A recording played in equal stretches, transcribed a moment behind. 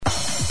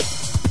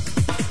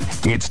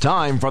It's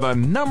time for the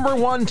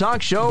 #1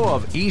 talk show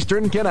of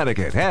Eastern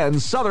Connecticut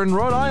and Southern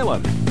Rhode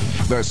Island.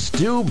 The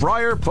Stu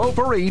Breyer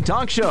Potpourri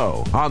Talk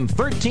Show on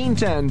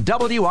 1310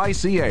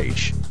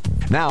 WICH.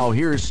 Now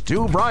here's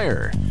Stu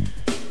Breyer.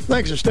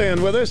 Thanks for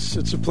staying with us.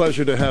 It's a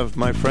pleasure to have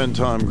my friend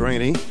Tom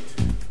Greaney,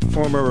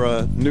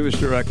 former news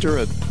director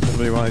at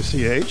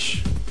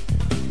WICH.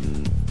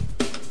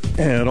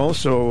 And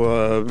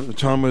also,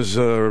 Tom was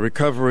a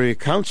recovery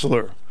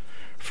counselor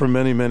for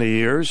many, many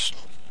years.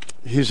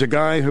 He's a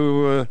guy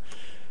who,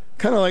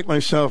 kind of like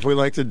myself, we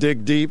like to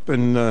dig deep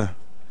and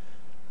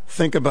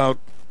think about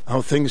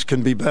how things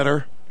can be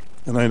better.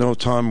 And I know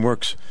Tom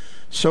works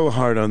so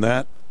hard on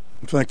that.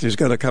 In fact, he's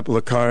got a couple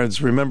of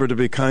cards. Remember to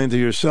be kind to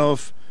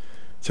yourself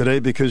today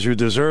because you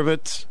deserve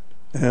it.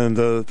 And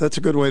that's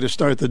a good way to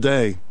start the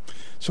day.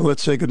 So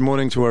let's say good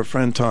morning to our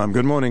friend Tom.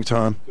 Good morning,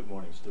 Tom. Good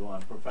morning, Stu.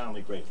 I'm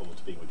profoundly grateful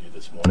to be with you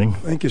this morning.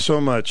 Thank you so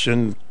much.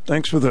 And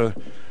thanks for the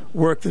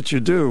work that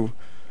you do.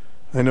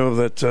 I know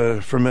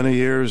that for many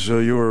years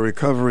you were a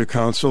recovery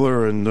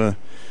counselor, and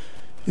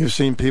you've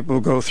seen people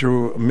go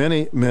through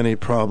many, many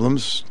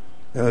problems,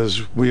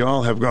 as we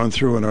all have gone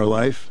through in our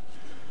life.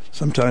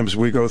 Sometimes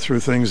we go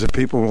through things that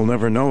people will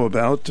never know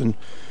about, and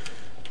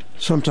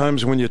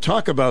sometimes when you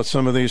talk about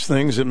some of these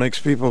things, it makes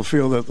people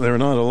feel that they're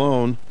not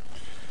alone.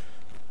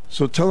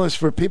 So tell us,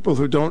 for people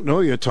who don't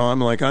know you,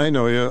 Tom, like I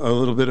know you, a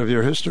little bit of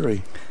your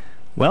history.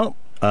 Well,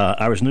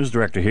 I was news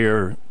director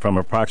here from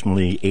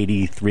approximately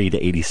 83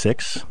 to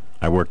 86.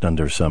 I worked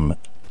under some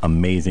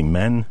amazing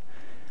men,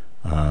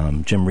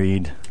 Jim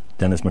Reed,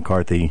 Dennis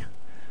McCarthy.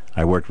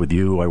 I worked with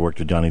you. I worked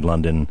with Johnny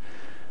London.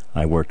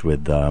 I worked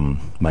with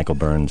Michael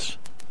Burns.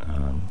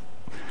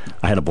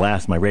 I had a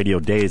blast. My radio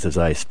days, as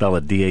I spell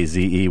it,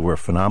 D-A-Z-E, were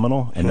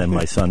phenomenal. And then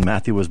my son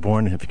Matthew was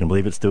born. If you can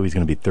believe it, Stu, he's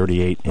going to be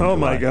 38 in Oh,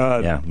 July. my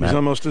God. Yeah, he's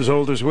almost as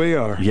old as we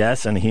are.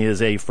 Yes, and he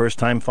is a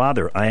first-time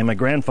father. I am a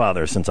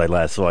grandfather since I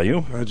last saw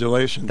you.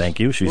 Congratulations. Thank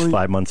you. She's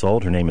 5 months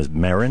old. Her name is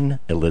Marin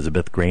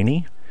Elizabeth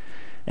Greaney.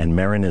 And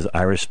Marin is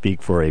Irish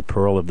speak for a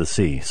pearl of the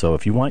sea. So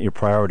if you want your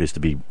priorities to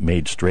be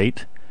made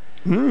straight,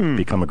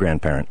 become a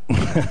grandparent.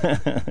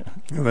 Yeah,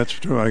 that's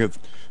true. I got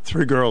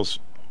 3 girls.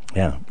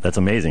 Yeah, that's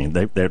amazing.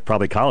 They're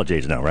probably college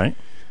age now, right?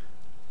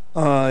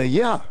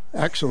 Yeah,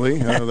 actually.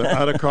 They're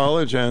out of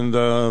college, and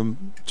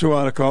 2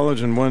 out of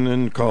college and 1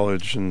 in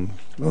college. And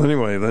well,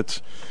 anyway,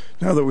 that's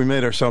now that we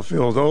made ourselves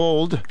feel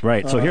old.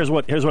 Right. So here's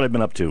what I've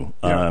been up to.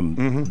 Yeah.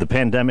 The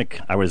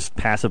pandemic, I was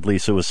passively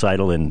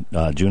suicidal in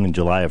June and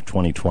July of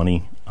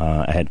 2020.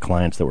 I had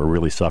clients that were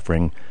really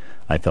suffering.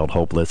 I felt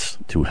hopeless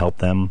to help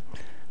them.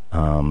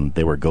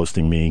 They were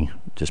ghosting me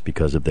just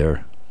because of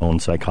their own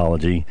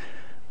psychology.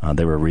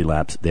 They were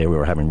relapsed. They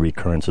were having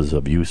recurrences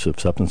of use of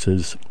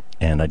substances,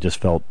 and I just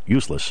felt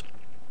useless.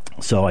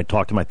 So I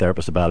talked to my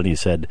therapist about it. He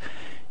said,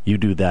 "You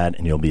do that,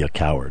 and you'll be a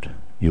coward.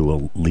 You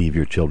will leave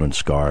your children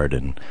scarred,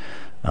 and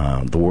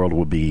the world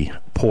will be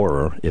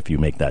poorer if you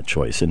make that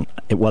choice." And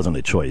it wasn't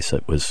a choice.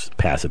 It was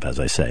passive, as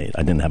I say.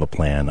 I didn't have a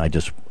plan. I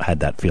just had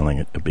that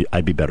feeling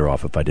I'd be better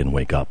off if I didn't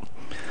wake up.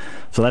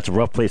 So that's a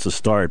rough place to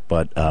start,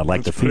 but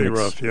like That's the Phoenix, pretty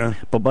rough, yeah.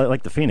 But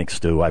like the Phoenix,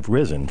 Stu, I've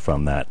risen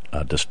from that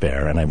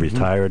despair, and I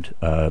retired.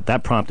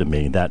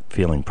 That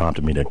feeling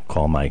prompted me to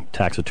call my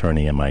tax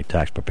attorney and my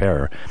tax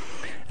preparer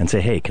and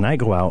say, "Hey, can I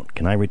go out?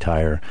 Can I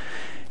retire?"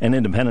 And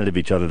independent of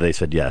each other, they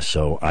said yes.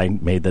 So I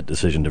made that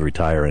decision to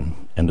retire in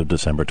end of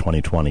December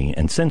 2020.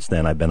 And since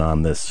then, I've been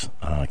on this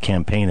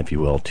campaign, if you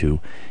will, to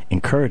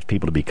encourage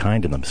people to be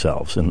kind to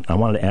themselves. And I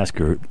wanted to ask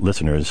your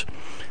listeners,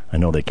 I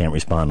know they can't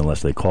respond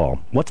unless they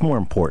call, what's more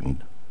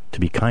important, to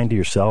be kind to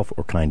yourself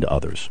or kind to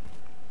others?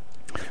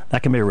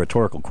 That can be a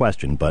rhetorical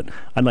question, but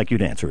I'd like you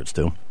to answer it,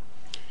 Stu.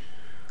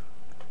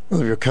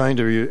 Well, if you're kind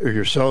to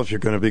yourself, you're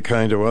going to be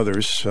kind to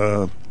others.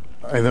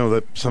 I know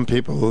that some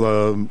people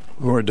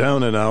who are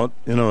down and out,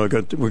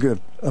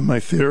 my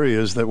theory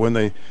is that when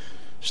they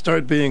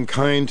start being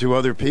kind to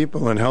other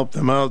people and help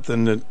them out,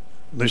 then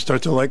they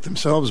start to like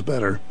themselves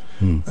better.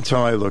 That's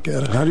how I look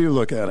at it. How do you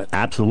look at it?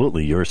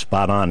 Absolutely. You're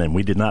spot on, and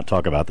we did not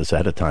talk about this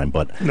ahead of time,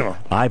 but No.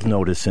 I've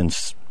noticed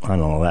since, the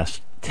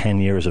last 10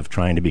 years of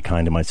trying to be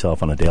kind to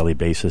myself on a daily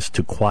basis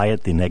to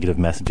quiet the negative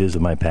messages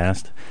of my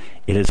past,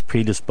 it has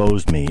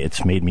predisposed me.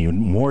 It's made me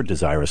more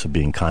desirous of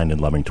being kind and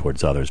loving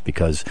towards others,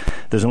 because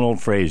there's an old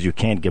phrase, you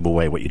can't give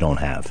away what you don't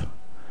have.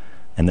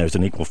 And there's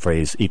an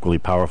equally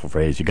powerful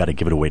phrase, you got to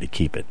give it away to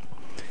keep it.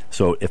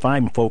 So if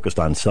I'm focused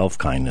on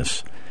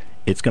self-kindness,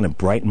 it's going to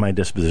brighten my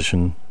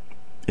disposition.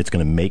 It's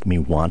going to make me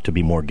want to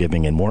be more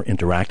giving and more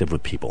interactive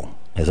with people.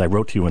 As I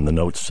wrote to you in the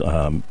notes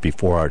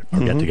before our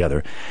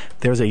get-together,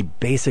 there's a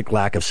basic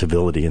lack of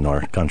civility in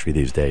our country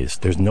these days.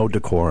 There's no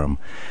decorum.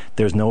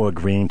 There's no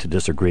agreeing to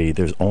disagree.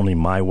 There's only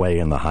my way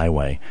and the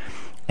highway.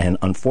 And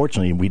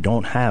unfortunately, we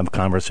don't have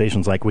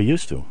conversations like we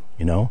used to,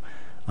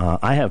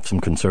 I have some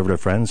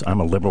conservative friends. I'm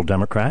a liberal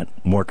Democrat,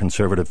 more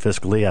conservative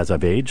fiscally as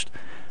I've aged.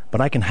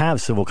 But I can have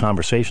civil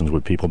conversations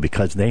with people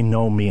because they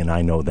know me and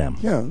I know them.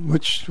 Yeah,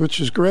 which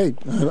is great.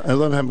 I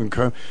love having,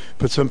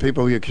 but some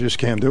people you just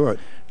can't do it.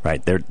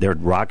 Right, they're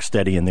rock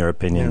steady in their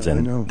opinions,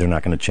 and they're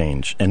not going to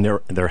change. And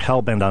they're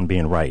hell bent on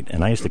being right.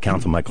 And I used to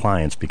counsel my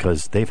clients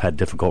because they've had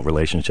difficult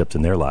relationships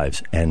in their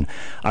lives. And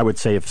I would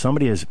say if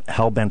somebody is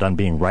hell bent on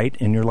being right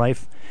in your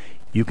life,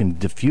 you can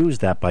diffuse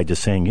that by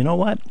just saying, you know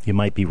what, you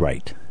might be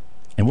right.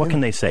 And what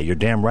can they say? You're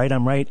damn right,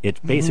 I'm right. It's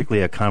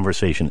basically a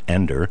conversation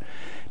ender,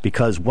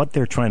 because what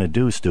they're trying to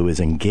do, Stu, is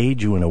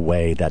engage you in a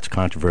way that's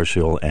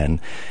controversial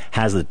and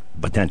has the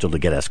potential to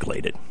get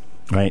escalated.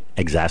 Right?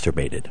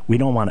 Exacerbated. We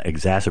don't want to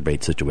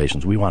exacerbate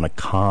situations. We want to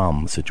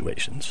calm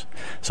situations.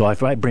 So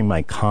if I bring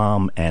my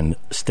calm and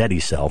steady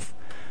self,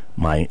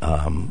 my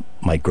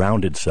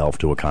grounded self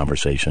to a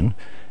conversation,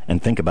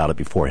 and think about it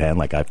beforehand,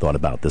 like I've thought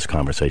about this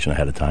conversation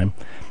ahead of time,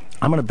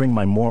 I'm going to bring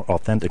my more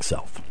authentic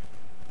self.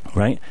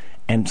 Right?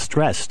 And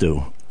stress,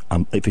 Stu,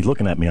 if you're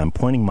looking at me, I'm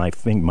pointing my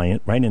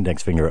right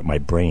index finger at my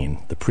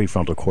brain, the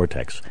prefrontal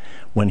cortex.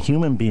 When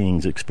human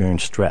beings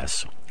experience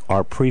stress,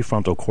 our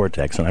prefrontal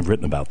cortex, and I've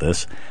written about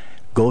this,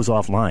 goes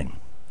offline.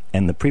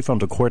 And the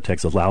prefrontal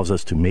cortex allows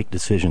us to make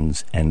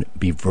decisions and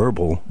be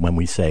verbal when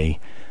we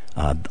say,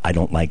 I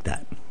don't like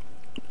that.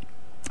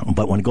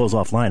 But when it goes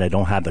offline, I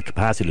don't have the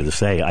capacity to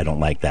say, I don't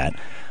like that.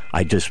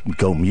 I just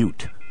go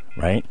mute,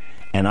 right?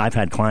 And I've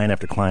had client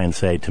after client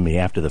say to me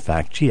after the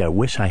fact, gee, I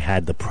wish I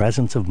had the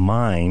presence of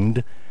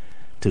mind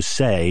to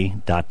say ...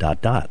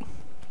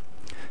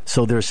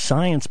 So there's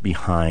science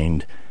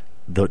behind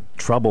the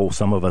trouble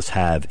some of us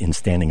have in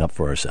standing up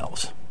for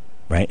ourselves.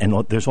 Right? And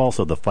there's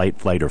also the fight,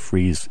 flight, or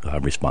freeze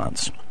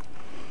response.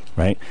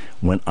 Right?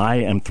 When I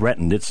am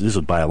threatened, this is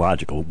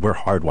biological. We're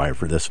hardwired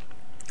for this.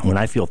 When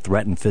I feel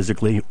threatened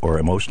physically or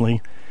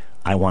emotionally,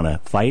 I want to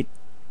fight,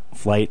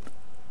 flight,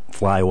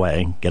 fly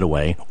away, get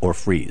away, or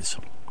freeze.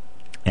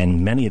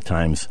 And many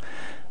times,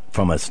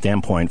 from a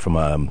standpoint, from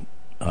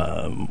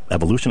a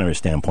evolutionary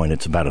standpoint,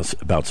 it's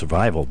about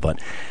survival. But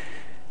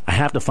I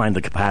have to find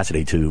the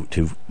capacity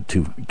to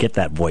get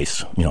that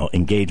voice,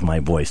 engage my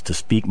voice, to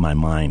speak my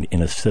mind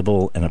in a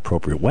civil and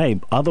appropriate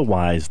way.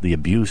 Otherwise, the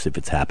abuse, if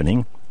it's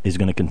happening, is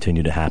going to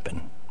continue to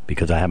happen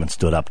because I haven't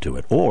stood up to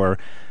it. Or,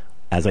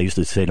 as I used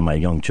to say to my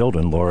young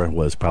children, Laura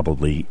was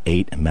probably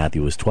 8 and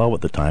Matthew was 12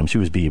 at the time. She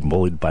was being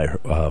bullied by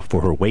her,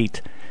 for her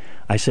weight.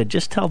 I said,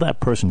 just tell that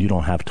person you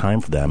don't have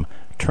time for them,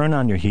 turn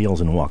on your heels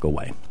and walk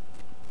away.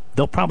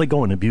 They'll probably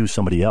go and abuse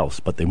somebody else,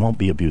 but they won't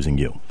be abusing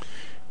you.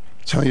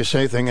 It's how you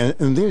say things.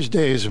 And these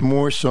days,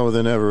 more so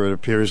than ever, it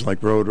appears,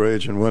 like road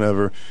rage and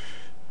whatever,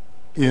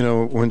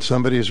 when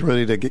somebody's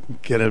ready to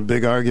get a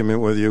big argument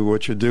with you,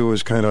 what you do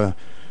is kind of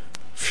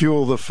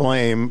fuel the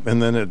flame,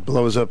 and then it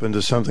blows up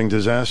into something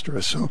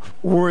disastrous. So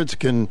words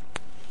can,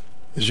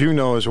 as you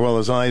know as well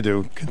as I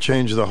do, can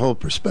change the whole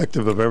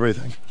perspective of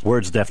everything.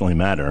 Words definitely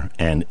matter,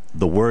 and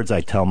the words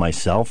I tell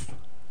myself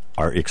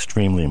are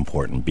extremely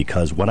important,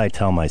 because what I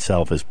tell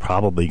myself is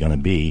probably going to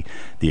be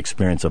the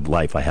experience of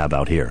life I have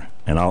out here.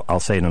 And I'll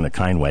say it in a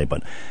kind way,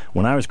 but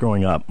when I was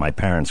growing up, my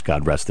parents,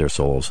 God rest their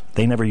souls,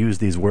 they never used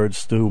these words,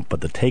 Stu,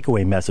 but the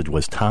takeaway message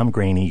was, Tom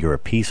Greaney, you're a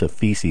piece of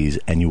feces,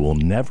 and you will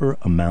never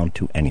amount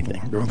to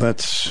anything. Well,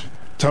 that's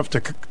tough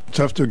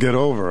to get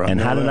over.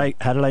 And how did I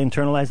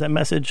internalize that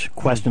message?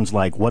 Questions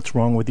like, what's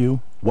wrong with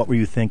you? What were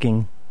you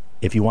thinking?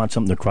 If you want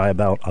something to cry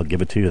about, I'll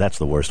give it to you. That's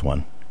the worst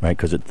one, right?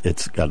 Because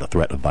it's got a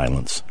threat of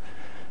violence.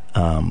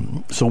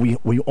 So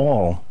we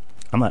all,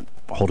 I'm not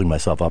holding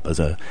myself up as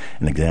an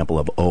example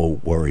of,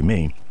 oh, worry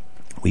me.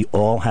 We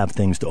all have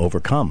things to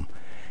overcome.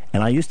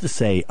 And I used to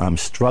say, I'm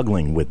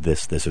struggling with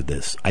this, or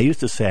this. I used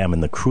to say I'm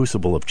in the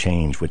crucible of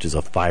change, which is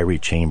a fiery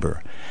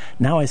chamber.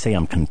 Now I say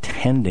I'm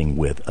contending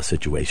with a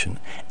situation,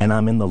 and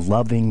I'm in the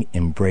loving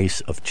embrace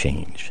of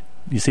change.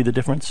 You see the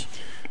difference?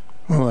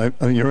 Well,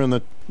 you're on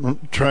the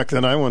track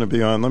that I want to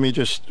be on. Let me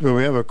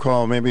we have a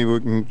call. Maybe we're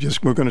going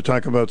to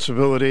talk about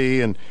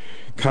civility and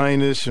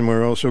kindness, and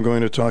we're also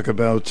going to talk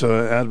about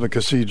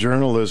advocacy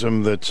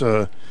journalism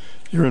that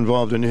you're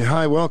involved in.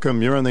 Hi,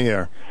 welcome. You're on the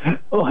air.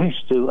 Oh, hi,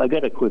 Stu. I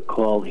got a quick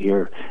call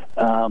here.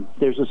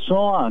 There's a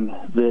song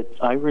that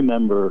I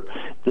remember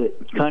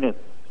that kind of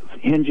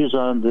hinges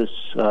on this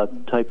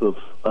type of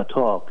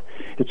talk.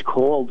 It's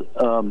called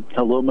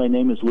Hello, My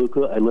Name is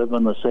Luca. I live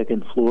on the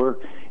second floor.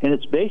 And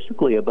it's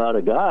basically about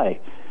a guy,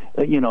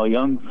 a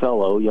young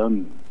fellow,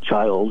 young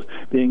child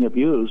being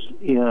abused.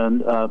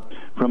 And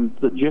from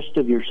the gist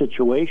of your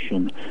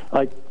situation,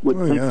 I would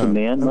think the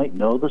man might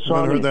know the song. I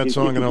haven't heard that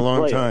song in a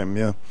long time,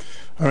 yeah.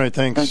 All right,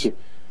 thanks. Thank you.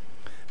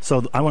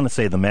 So I want to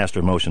say the Master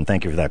of Motion,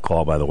 thank you for that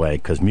call, by the way,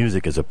 because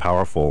music is a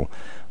powerful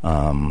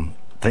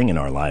thing in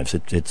our lives.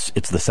 It's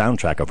the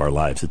soundtrack of our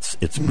lives.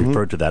 It's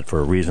referred to that for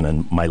a reason.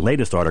 And my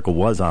latest article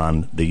was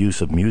on the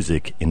use of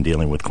music in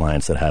dealing with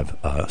clients that have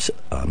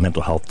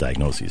mental health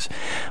diagnoses.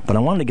 But I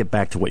wanted to get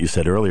back to what you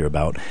said earlier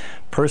about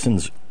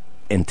persons'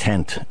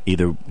 intent,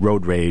 either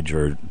road rage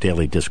or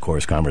daily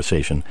discourse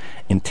conversation,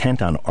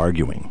 intent on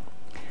arguing.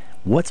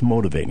 What's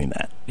motivating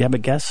that? You have a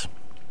guess?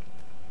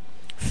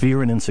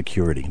 Fear and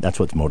insecurity. That's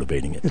what's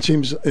motivating it. It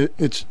seems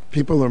it's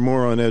people are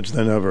more on edge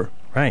than ever.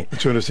 Right.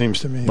 That's what it seems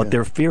to me. But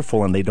they're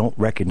fearful and they don't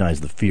recognize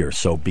the fear.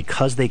 So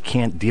because they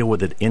can't deal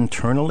with it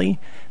internally,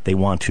 they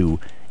want to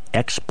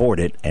export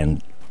it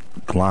and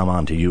glom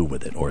onto you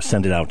with it, or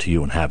send it out to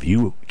you and have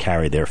you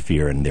carry their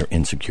fear and their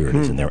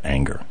insecurities and their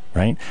anger,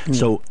 right?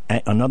 So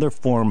another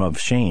form of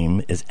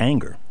shame is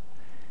anger.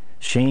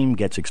 Shame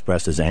gets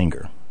expressed as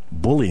anger.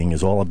 Bullying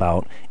is all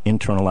about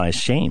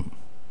internalized shame.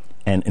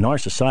 And in our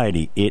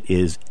society, it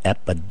is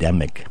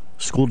epidemic.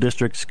 School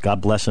districts, God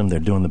bless them, they're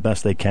doing the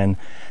best they can.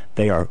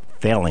 They are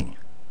failing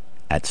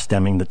at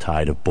stemming the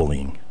tide of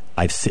bullying.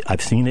 I've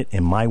seen it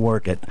in my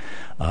work at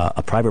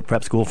a private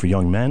prep school for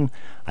young men.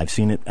 I've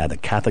seen it at a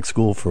Catholic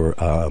school for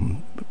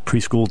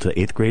preschool to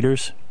 8th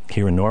graders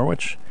here in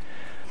Norwich.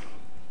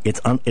 It's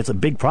a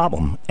big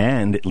problem,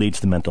 and it leads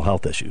to mental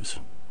health issues,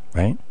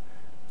 right?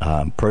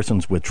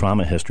 Persons with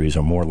trauma histories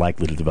are more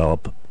likely to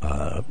develop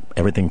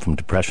everything from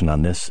depression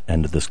on this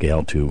end of the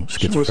scale to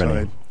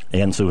schizophrenia.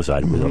 And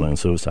suicide, resulting in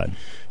suicide.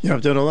 Yeah,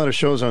 I've done a lot of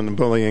shows on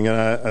bullying, and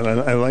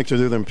I like to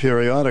do them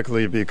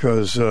periodically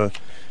because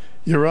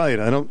you're right.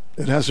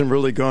 It hasn't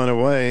really gone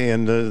away,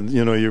 and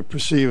you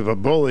perceive a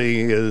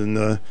bully,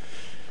 and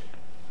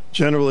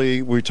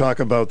generally we talk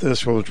about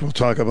this. We'll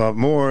talk about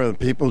more.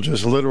 People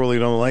just literally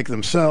don't like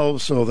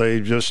themselves, so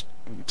they just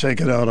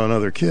take it out on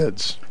other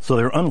kids. So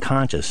they're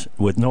unconscious,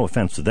 with no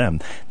offense to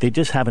them. They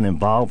just haven't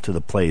evolved to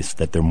the place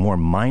that they're more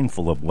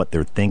mindful of what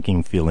they're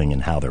thinking, feeling,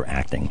 and how they're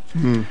acting,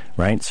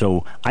 right?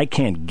 So I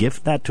can't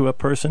gift that to a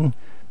person.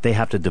 They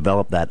have to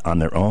develop that on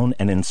their own.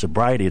 And in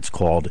sobriety, it's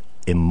called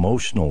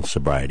emotional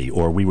sobriety,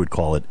 or we would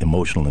call it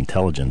emotional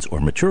intelligence or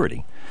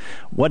maturity.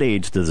 What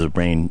age does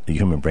the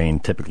human brain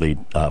typically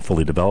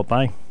fully develop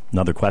by?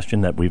 Another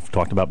question that we've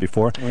talked about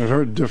before. I've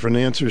heard different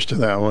answers to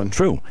that one.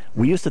 True.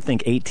 We used to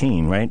think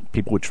 18, right?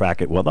 People would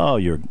track it. Well,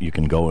 you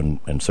can go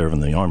and serve in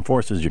the armed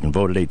forces. You can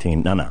vote at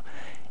 18. No.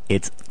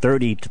 It's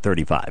 30 to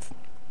 35.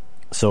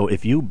 So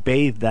if you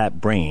bathe that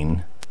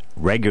brain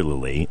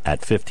regularly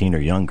at 15 or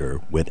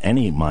younger with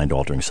any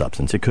mind-altering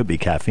substance, it could be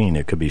caffeine,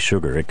 it could be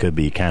sugar, it could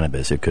be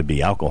cannabis, it could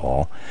be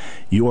alcohol,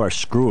 you are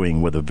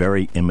screwing with a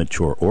very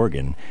immature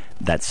organ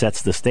that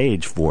sets the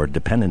stage for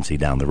dependency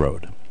down the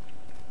road.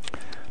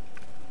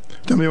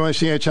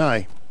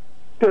 WICHI.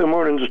 Good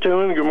morning, Stu,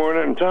 and good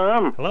morning,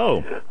 Tom.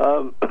 Hello.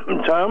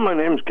 Tom, my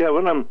name's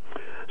Kevin. I'm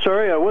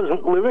sorry I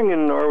wasn't living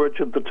in Norwich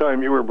at the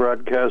time you were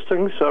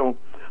broadcasting, so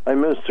I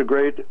missed a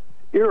great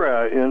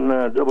era in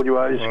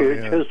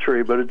WICH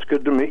history, but it's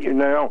good to meet you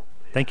now.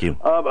 Thank you.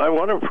 I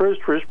want to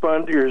first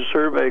respond to your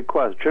survey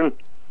question.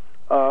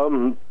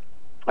 My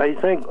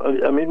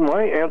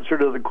answer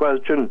to the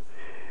question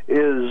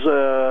is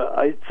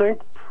I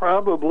think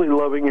probably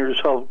loving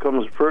yourself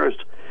comes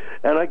first.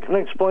 And I can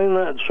explain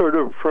that sort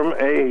of from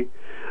a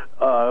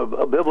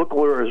biblical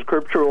or a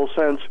scriptural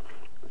sense.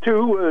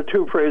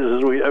 Two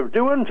phrases we have: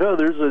 "Do unto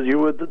others as you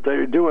would that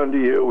they do unto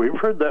you." We've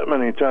heard that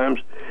many times.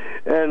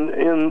 And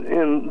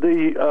in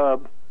the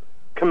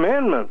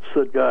commandments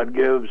that God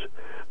gives,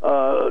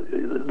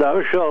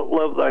 "Thou shalt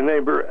love thy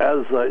neighbor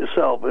as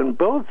thyself." In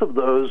both of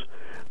those,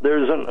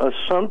 there's an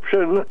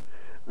assumption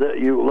that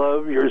you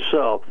love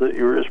yourself, that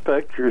you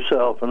respect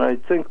yourself. And I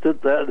think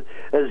that,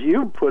 as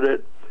you put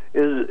it,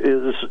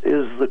 is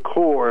the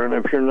core. And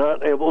if you're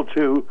not able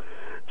to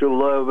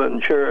love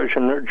and cherish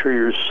and nurture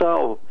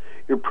yourself,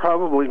 you're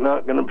definitely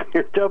not going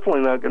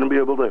to be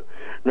able to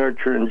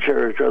nurture and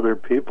cherish other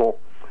people.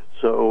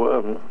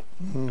 So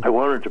I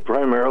wanted to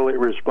primarily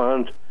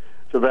respond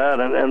to that,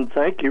 and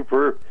thank you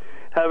for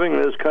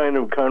having this kind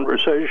of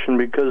conversation,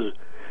 because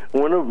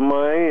one of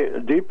my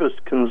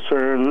deepest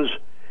concerns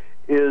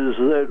is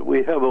that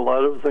we have a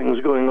lot of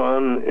things going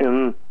on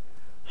in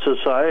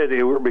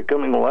society. We're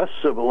becoming less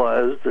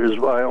civilized. There's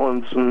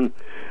violence and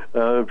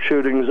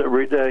shootings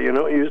every day.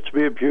 It used to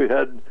be if you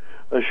had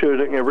a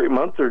shooting every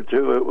month or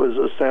two, it was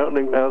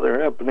astounding. Now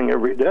they're happening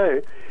every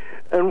day,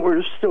 and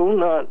we're still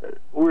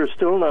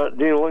not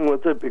dealing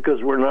with it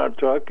because we're not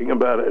talking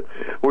about it.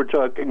 We're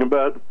talking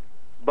about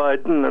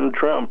Biden and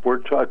Trump. We're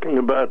talking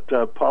about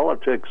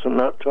politics and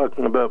not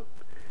talking about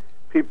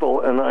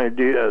people and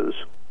ideas.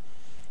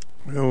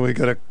 Well, we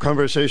got a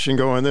conversation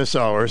going this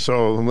hour,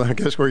 so I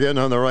guess we're getting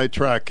on the right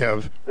track,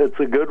 Kev. It's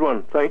a good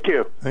one. Thank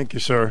you. Thank you,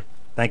 sir.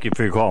 Thank you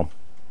for your call.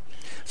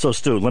 So,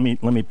 Stu, let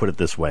me put it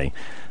this way.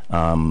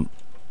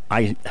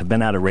 I have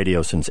been out of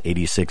radio since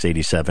 86,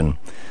 87,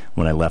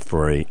 when I left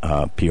for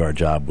a PR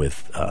job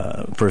with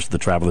first the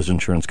Travelers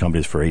Insurance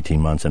Companies for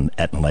 18 months and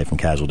Aetna Life and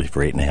Casualty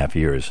for 8.5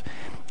 years.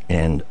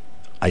 And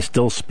I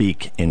still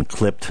speak in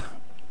clipped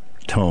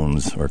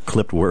tones or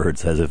clipped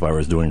words as if I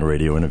was doing a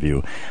radio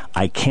interview.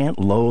 I can't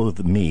loathe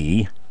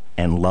me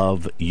and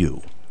love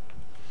you.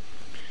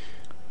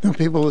 Now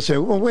people will say,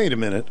 well, wait a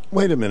minute.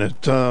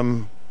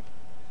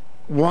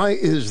 Why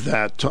is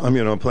that,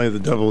 Tom? Play the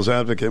devil's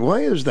advocate.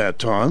 Why is that,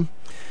 Tom?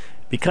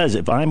 Because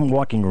if I'm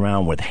walking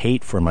around with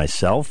hate for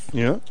myself,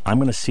 I'm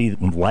going to see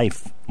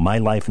my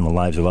life and the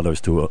lives of others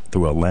through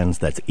a lens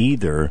that's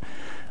either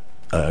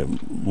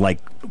like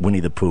Winnie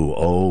the Pooh,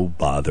 oh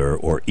bother,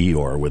 or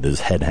Eeyore with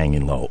his head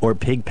hanging low, or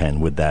Pigpen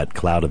with that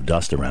cloud of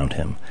dust around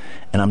him.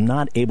 And I'm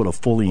not able to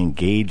fully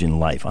engage in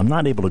life. I'm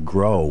not able to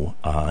grow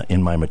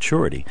in my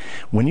maturity.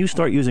 When you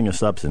start using a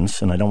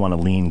substance, and I don't want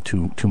to lean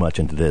too much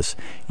into this,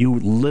 you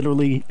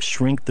literally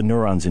shrink the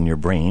neurons in your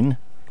brain,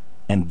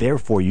 and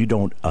therefore you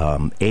don't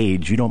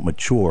age, you don't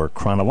mature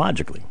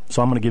chronologically.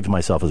 So I'm going to give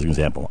myself as an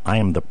example. I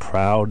am the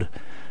proud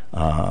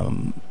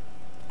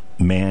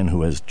man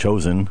who has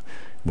chosen,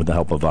 with the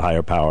help of a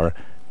higher power,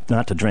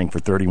 not to drink for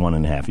 31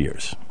 and a half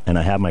years. And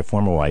I have my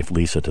former wife,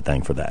 Lisa, to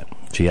thank for that.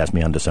 She asked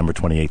me on December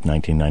 28th,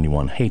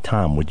 1991, hey,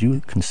 Tom, would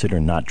you consider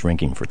not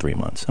drinking for 3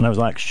 months? And I was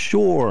like,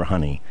 sure,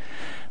 honey.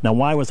 Now,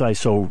 why was I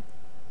so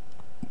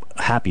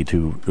happy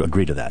to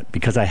agree to that?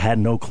 Because I had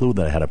no clue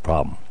that I had a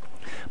problem.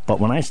 But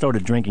when I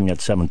started drinking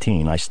at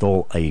 17, I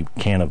stole a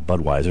can of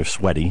Budweiser,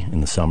 sweaty,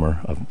 in the summer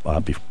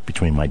of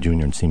between my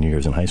junior and senior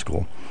years in high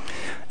school.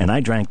 And I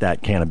drank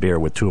that can of beer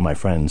with two of my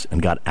friends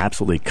and got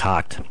absolutely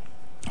cocked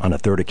on a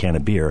third a can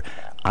of beer.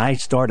 I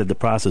started the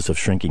process of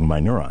shrinking my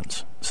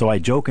neurons. So I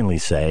jokingly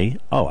say,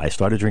 oh, I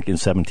started drinking at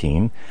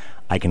 17.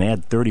 I can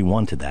add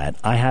 31 to that.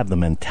 I have the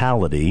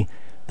mentality,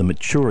 the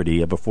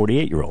maturity of a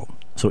 48-year-old.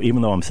 So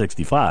even though I'm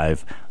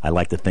 65, I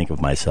like to think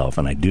of myself,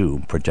 and I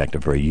do project a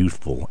very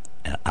youthful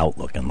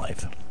outlook in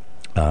life.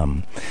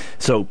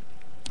 So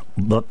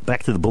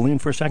back to the bullying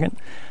for a second.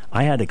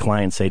 I had a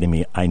client say to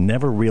me, I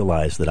never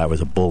realized that I was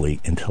a bully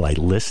until I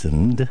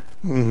listened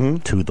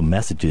to the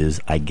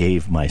messages I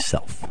gave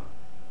myself.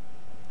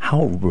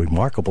 How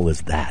remarkable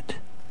is that?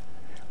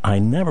 I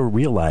never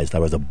realized I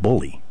was a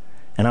bully.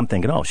 And I'm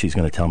thinking, oh, she's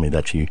going to tell me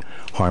that she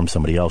harmed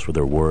somebody else with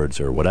her words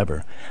or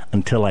whatever,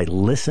 until I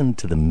listened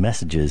to the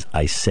messages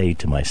I say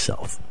to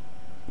myself.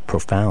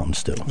 Profound,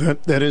 Stu.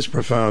 That is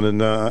profound.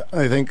 And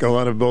I think a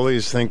lot of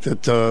bullies think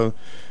that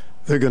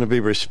they're going to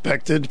be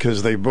respected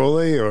because they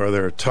bully, or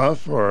they're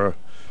tough, or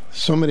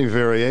so many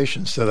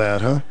variations to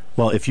that, huh?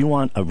 Well, if you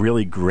want a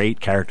really great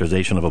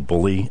characterization of a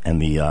bully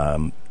and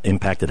the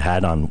impact it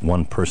had on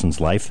one person's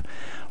life,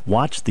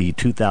 watch the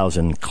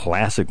 2000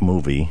 classic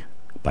movie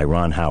by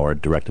Ron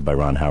Howard, directed by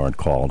Ron Howard,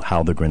 called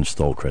How the Grinch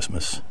Stole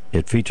Christmas.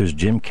 It features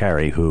Jim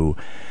Carrey, who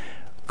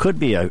could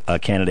be a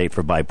candidate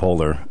for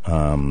bipolar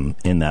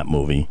in that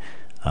movie,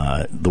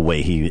 the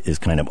way he is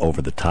kind of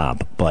over the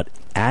top. But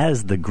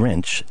as the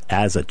Grinch,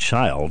 as a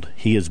child,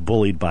 he is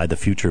bullied by the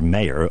future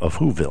mayor of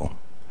Whoville.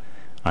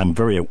 I'm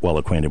very well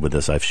acquainted with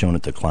this. I've shown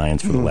it to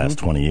clients for the last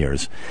 20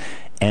 years.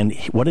 And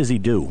what does he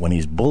do? When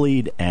he's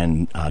bullied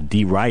and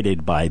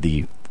derided by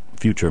the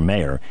future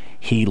mayor,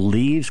 he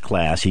leaves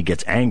class, he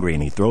gets angry,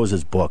 and he throws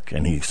his book,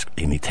 and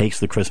he takes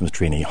the Christmas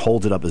tree, and he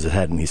holds it up his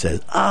head, and he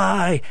says,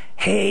 I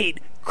hate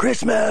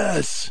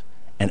Christmas!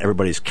 And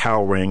everybody's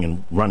cowering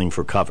and running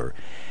for cover.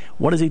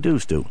 What does he do,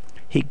 Stu?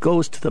 He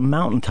goes to the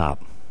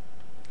mountaintop,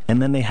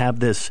 and then they have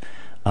this,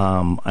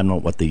 I don't know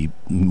what the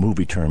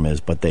movie term is,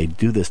 but they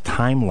do this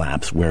time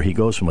lapse where he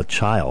goes from a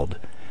child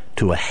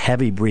to a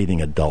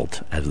heavy-breathing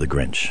adult as the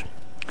Grinch.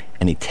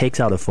 And he takes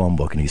out a phone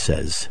book, and he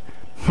says,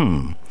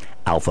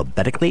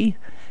 alphabetically,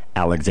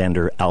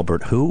 Alexander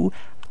Albert Who,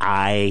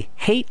 I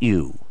hate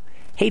you.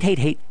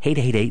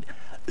 Hate,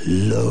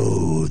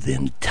 loathe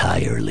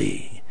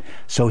entirely.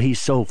 So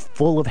he's so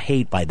full of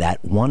hate by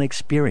that one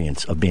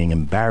experience of being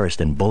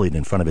embarrassed and bullied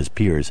in front of his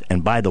peers.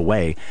 And by the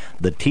way,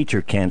 the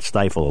teacher can't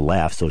stifle a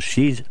laugh, so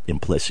she's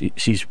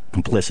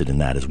complicit in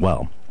that as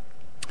well.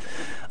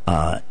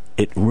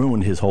 It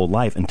ruined his whole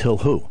life until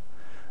who?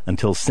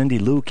 Until Cindy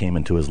Lou came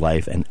into his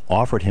life and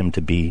offered him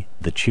to be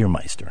the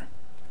cheermeister.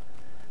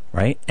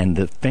 Right? And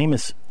the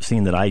famous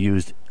scene that I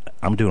used,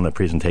 I'm doing a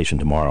presentation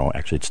tomorrow,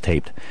 actually it's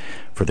taped,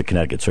 for the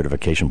Connecticut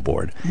Certification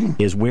Board,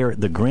 is where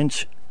the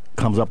Grinch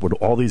comes up with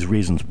all these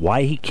reasons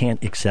why he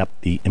can't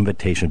accept the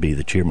invitation to be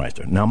the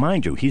cheermeister. Now,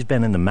 mind you, he's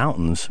been in the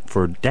mountains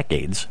for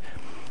decades,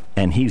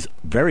 and he's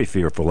very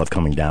fearful of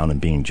coming down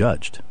and being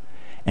judged.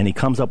 And he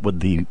comes up with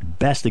the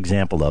best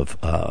example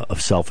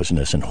of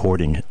selfishness and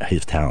hoarding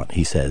his talent.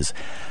 He says,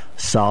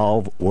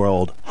 solve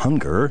world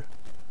hunger,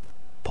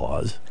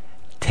 pause,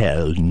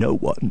 tell no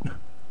one.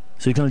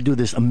 So he's going to do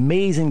this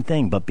amazing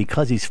thing, but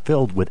because he's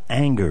filled with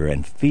anger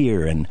and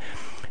fear and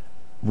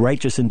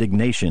righteous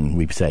indignation,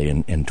 we say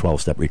in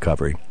 12-step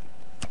recovery,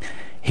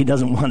 he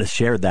doesn't want to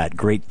share that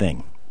great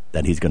thing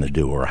that he's going to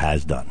do or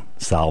has done.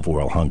 Solve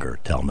world hunger,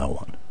 tell no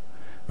one.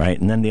 Right?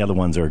 And then the other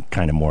ones are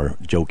kind of more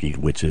jokey,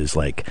 which is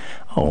like,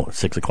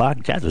 6 o'clock,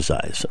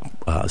 jazzercise.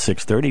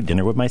 6:30,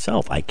 dinner with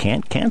myself. I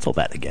can't cancel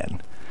that again.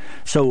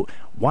 So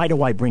why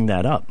do I bring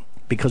that up?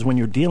 Because when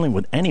you're dealing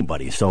with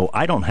anybody, so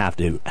I don't have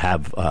to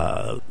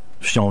have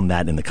shown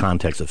that in the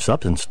context of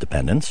substance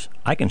dependence.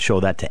 I can show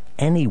that to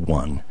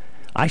anyone.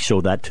 I show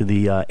that to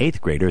the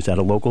 8th graders at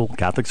a local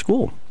Catholic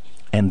school,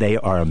 and they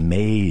are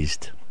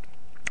amazed.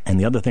 And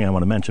the other thing I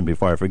want to mention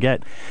before I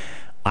forget,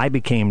 I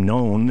became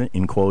known,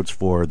 in quotes,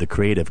 for the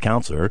creative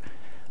counselor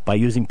by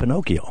using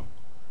Pinocchio.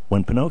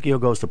 When Pinocchio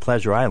goes to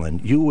Pleasure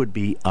Island, you would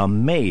be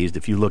amazed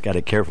if you look at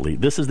it carefully.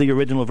 This is the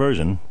original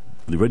version,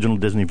 the original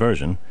Disney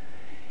version.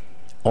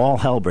 All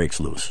hell breaks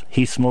loose.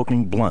 He's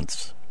smoking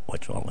blunts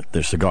which, well,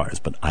 they're cigars,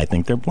 but I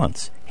think they're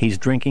blunts. He's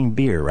drinking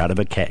beer out of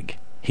a keg.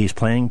 He's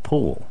playing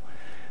pool.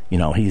 You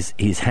know,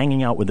 he's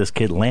hanging out with this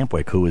kid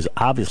Lampwick, who is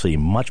obviously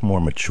much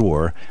more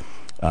mature,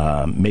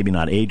 maybe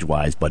not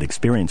age-wise, but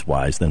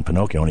experience-wise than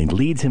Pinocchio, and he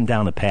leads him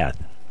down the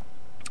path.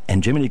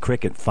 And Jiminy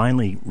Cricket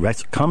finally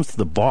comes to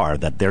the bar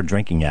that they're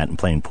drinking at and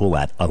playing pool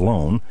at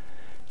alone,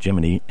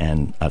 Pinocchio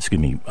and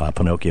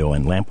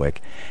Lampwick,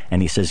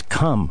 and he says,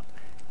 come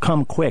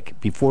quick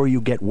before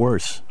you get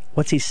worse.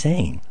 What's he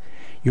saying?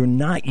 You're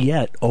not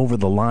yet over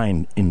the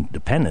line in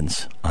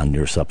dependence on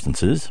your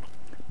substances,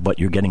 but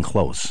you're getting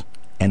close.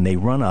 And they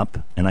run up,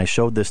 and I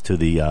showed this to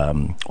the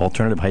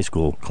alternative high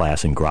school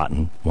class in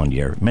Groton one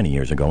year, many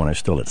years ago, when I was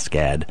still at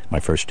SCAD, my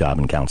first job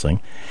in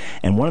counseling.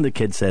 And one of the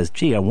kids says,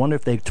 gee, I wonder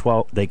if they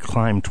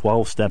climbed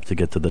 12 steps to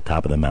get to the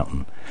top of the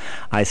mountain.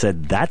 I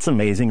said, that's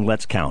amazing,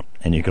 let's count.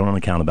 And you can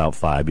only count about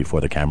 5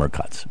 before the camera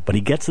cuts. But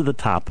he gets to the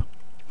top,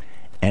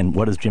 and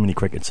what does Jiminy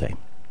Cricket say?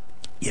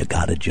 You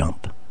gotta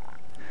jump.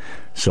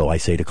 So I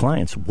say to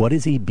clients, what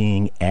is he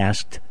being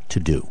asked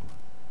to do?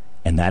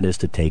 And that is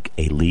to take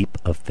a leap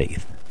of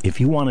faith. If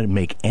you want to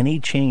make any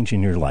change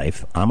in your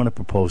life, I'm going to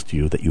propose to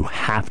you that you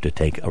have to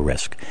take a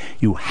risk.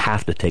 You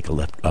have to take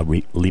a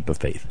leap of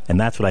faith. And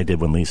that's what I did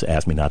when Lisa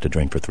asked me not to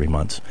drink for 3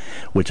 months,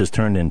 which has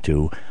turned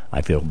into,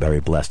 I feel very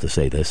blessed to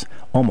say this,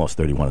 almost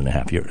 31 and a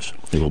half years.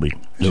 It will be.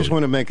 I just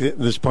want to make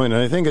this point,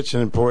 and I think it's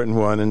an important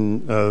one,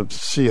 and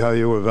see how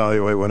you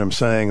evaluate what I'm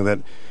saying, that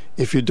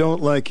if you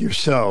don't like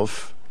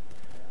yourself,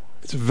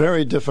 it's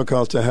very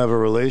difficult to have a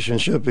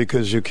relationship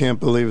because you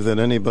can't believe that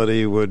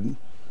anybody would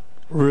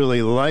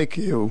really like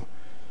you.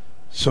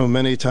 So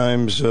many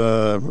times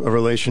a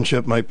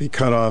relationship might be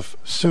cut off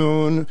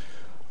soon,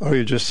 or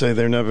you just say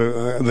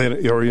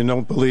or you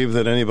don't believe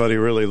that anybody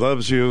really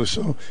loves you.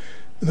 So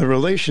the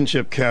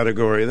relationship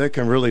category, that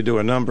can really do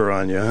a number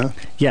on you, huh?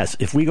 Yes,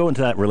 if we go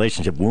into that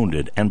relationship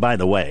wounded, and by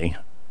the way,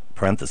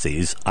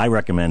 parentheses, I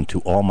recommend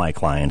to all my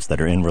clients that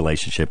are in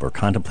relationship or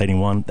contemplating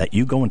one that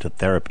you go into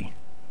therapy,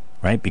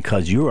 right?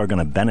 Because you are going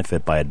to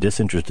benefit by a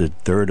disinterested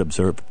third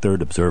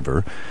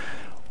observer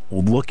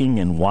looking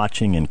and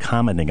watching and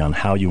commenting on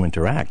how you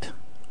interact.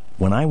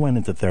 When I went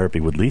into therapy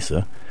with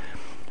Lisa,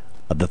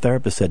 the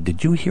therapist said,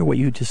 did you hear what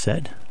you just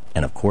said?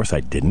 And of course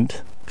I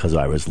didn't, because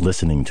I was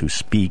listening to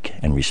speak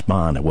and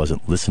respond. I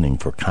wasn't listening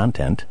for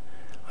content.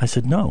 I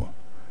said, no.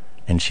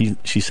 And she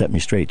set me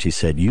straight. She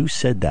said, you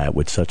said that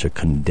with such a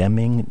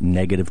condemning,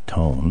 negative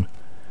tone,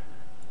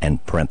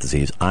 and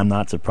parentheses, I'm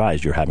not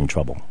surprised you're having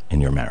trouble in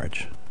your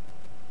marriage.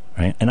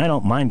 Right? And I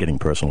don't mind getting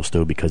personal,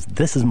 Stu, because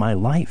this is my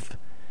life.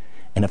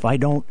 And if I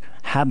don't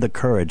have the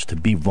courage to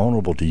be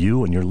vulnerable to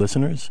you and your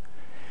listeners,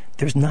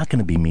 there's not going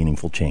to be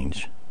meaningful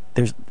change.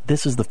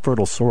 This is the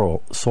fertile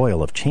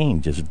soil of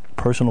change, is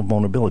personal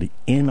vulnerability.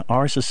 In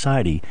our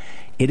society,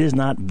 it is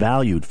not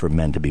valued for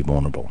men to be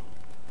vulnerable.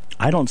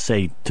 I don't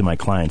say to my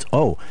clients,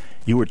 oh,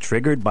 you were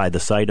triggered by the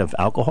sight of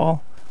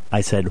alcohol?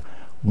 I said,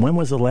 when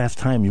was the last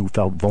time you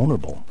felt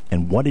vulnerable?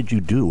 And what did you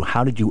do?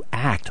 How did you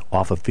act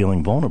off of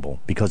feeling vulnerable?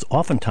 Because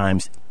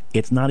oftentimes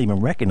it's not even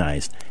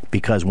recognized,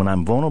 because when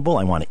I'm vulnerable,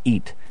 I want to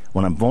eat.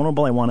 When I'm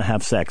vulnerable, I want to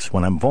have sex.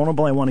 When I'm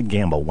vulnerable, I want to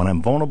gamble. When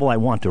I'm vulnerable, I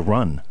want to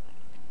run.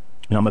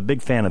 You know, I'm a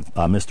big fan of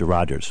Mr.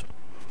 Rogers.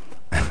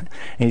 And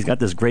he's got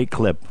this great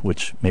clip,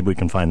 which maybe we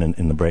can find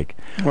in the break.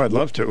 Oh, I'd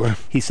love to.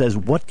 He says,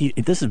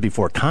 this is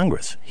before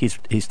Congress. He's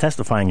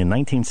testifying in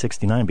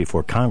 1969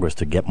 before Congress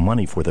to get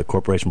money for the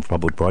Corporation for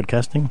Public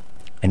Broadcasting.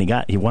 And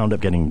he wound up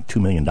getting $2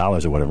 million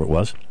or whatever it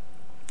was,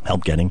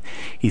 help getting.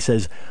 He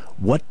says,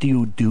 what do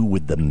you do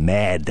with the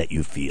mad that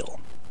you feel?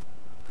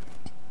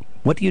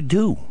 What do you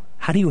do?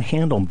 How do you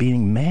handle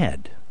being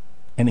mad?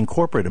 And in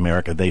corporate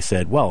America, they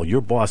said, well,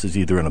 your boss is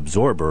either an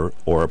absorber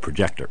or a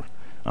projector.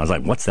 I was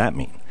like, what's that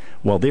mean?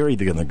 Well, they're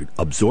either going to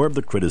absorb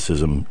the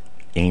criticism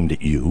aimed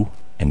at you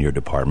and your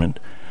department,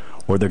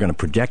 or they're going to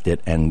project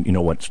it, and you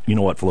know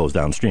what flows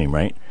downstream,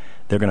 right?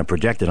 They're going to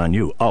project it on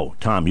you. Oh,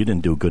 Tom, you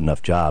didn't do a good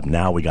enough job.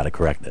 Now we got to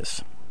correct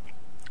this.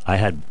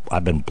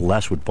 I've been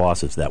blessed with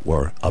bosses that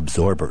were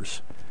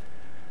absorbers,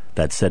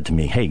 that said to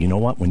me, hey, you know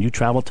what? When you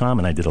travel, Tom,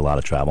 and I did a lot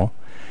of travel,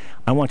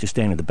 I want you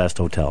staying at the best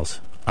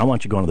hotels. I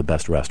want you going to the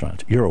best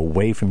restaurants. You're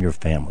away from your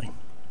family.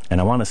 And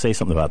I want to say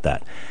something about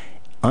that.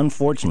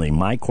 Unfortunately,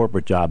 my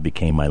corporate job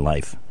became my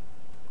life.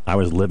 I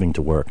was living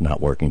to work, not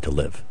working to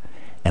live.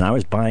 And I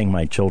was buying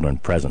my children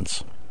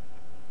presents.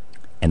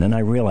 And then I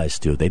realized,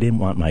 Stu, they didn't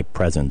want my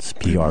presents,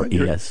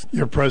 P-R-E-S.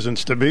 Your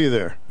presence to be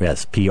there.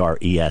 Yes,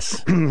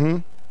 P-R-E-S,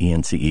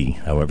 E-N-C-E,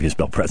 however you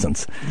spell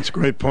presents. That's a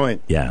great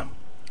point. Yeah.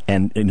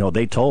 And, you know,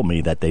 they told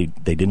me that they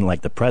didn't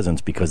like the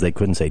presents because they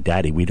couldn't say,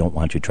 Daddy, we don't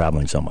want you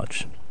traveling so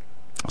much.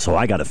 So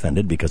I got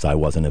offended because I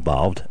wasn't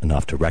involved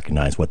enough to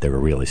recognize what they were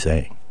really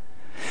saying.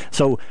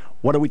 So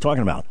what are we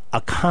talking about?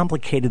 A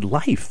complicated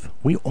life.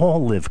 We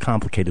all live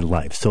complicated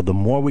lives. So the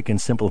more we can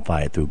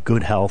simplify it through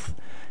good health,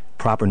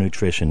 proper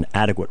nutrition,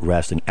 adequate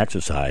rest and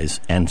exercise,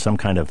 and some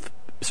kind of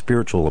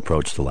spiritual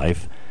approach to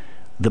life,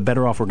 the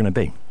better off we're going to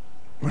be.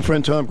 My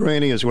friend Tom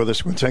Greaney is with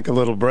us. We'll take a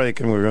little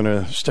break, and we're going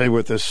to stay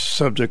with this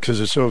subject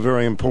because it's so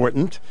very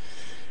important.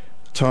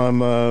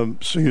 Tom,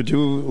 so you do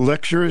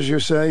lectures, you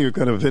say? You've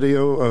got a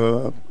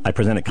video? I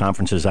present at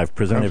conferences. I've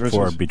presented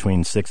for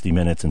between 60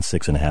 minutes and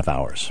 6.5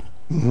 hours.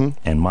 Mm-hmm.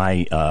 And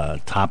my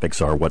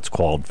topics are what's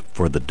called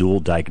for the dual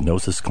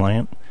diagnosis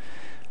client.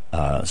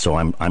 So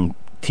I'm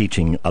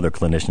teaching other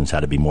clinicians how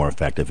to be more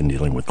effective in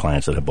dealing with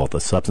clients that have both a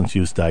substance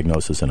use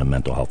diagnosis and a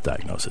mental health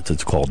diagnosis.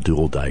 It's called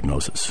dual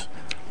diagnosis.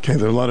 Okay,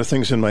 there are a lot of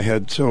things in my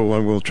head, so I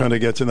will try to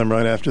get to them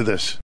right after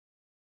this.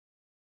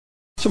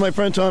 So my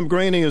friend Tom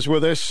Greaney is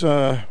with us,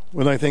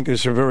 what I think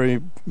is some very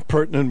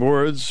pertinent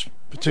words,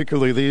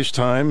 particularly these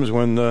times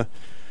when there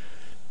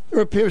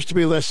appears to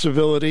be less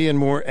civility and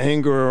more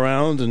anger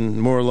around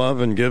and more love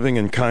and giving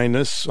and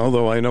kindness,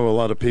 although I know a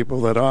lot of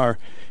people that are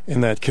in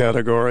that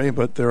category,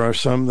 but there are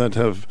some that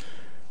have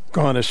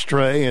gone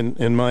astray,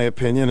 in my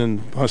opinion,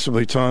 and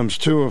possibly Tom's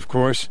too, of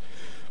course.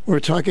 We're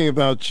talking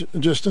about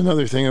just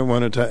another thing I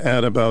wanted to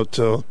add about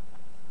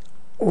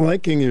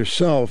liking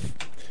yourself.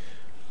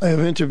 I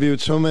have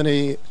interviewed so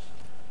many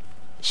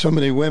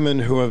women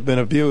who have been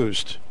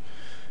abused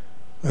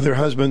by their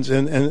husbands,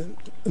 and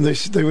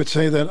they would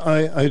say that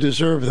I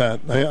deserve that.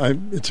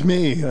 It's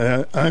me.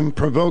 I'm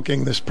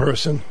provoking this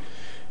person.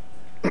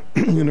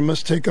 And it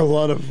must take a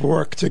lot of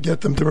work to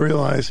get them to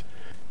realize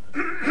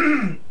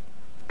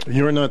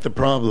you're not the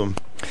problem.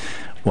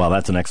 Well,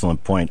 that's an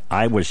excellent point.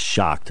 I was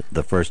shocked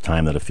the first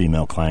time that a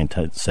female client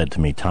said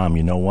to me, Tom,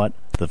 you know what?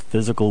 The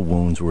physical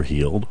wounds will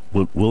heal,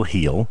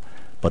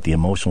 but the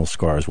emotional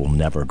scars will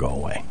never go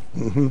away.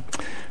 Mm-hmm.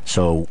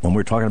 So when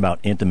we're talking about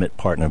intimate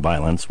partner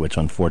violence, which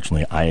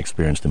unfortunately I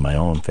experienced in my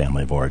own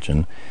family of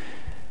origin,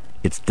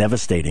 it's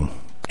devastating.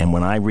 And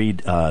when I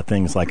read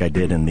things like I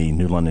did in the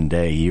New London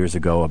Day years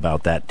ago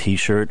about that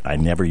T-shirt, I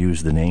never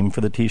used the name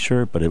for the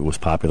T-shirt, but it was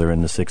popular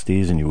in the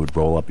 60s, and you would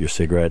roll up your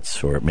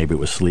cigarettes, or maybe it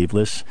was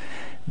sleeveless.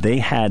 They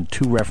had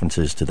two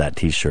references to that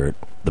T-shirt,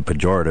 the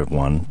pejorative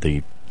one,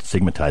 the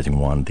stigmatizing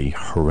one, the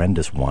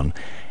horrendous one,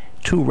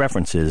 two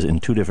references in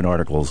two different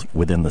articles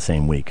within the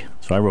same week.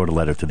 So I wrote a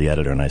letter to the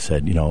editor, and I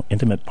said,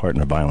 intimate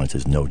partner violence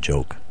is no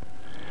joke.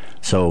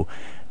 So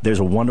there's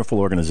a wonderful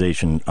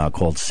organization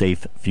called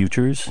Safe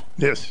Futures.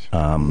 Yes.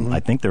 I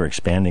think they're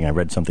expanding. I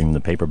read something in the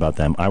paper about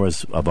them. I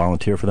was a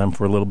volunteer for them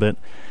for a little bit.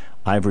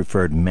 I've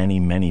referred many,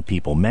 many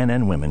people, men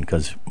and women,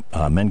 because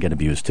men get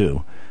abused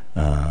too,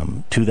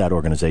 to that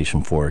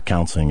organization for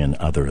counseling and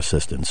other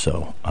assistance.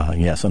 So,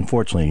 yes,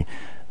 unfortunately,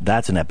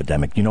 that's an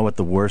epidemic. You know what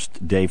the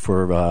worst day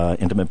for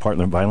intimate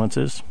partner violence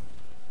is?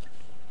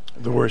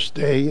 The worst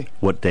day?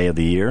 What day of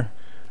the year?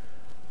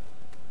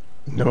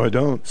 No, I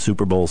don't.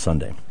 Super Bowl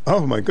Sunday.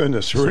 Oh, my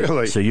goodness,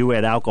 really? So you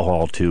add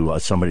alcohol to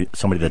somebody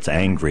that's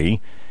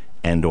angry,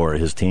 and or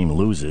his team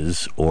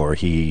loses, or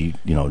he,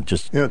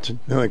 just... Yeah,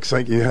 it's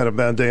like you had a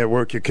bad day at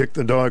work, you kick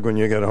the dog when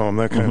you get home,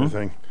 that kind of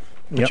thing,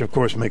 which, of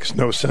course, makes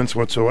no sense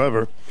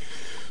whatsoever.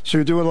 So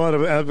you do a lot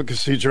of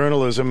advocacy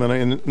journalism, and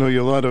I know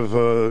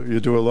you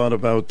do a lot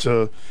about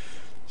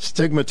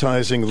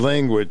stigmatizing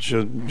language.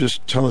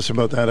 Just tell us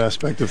about that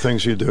aspect of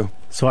things you do.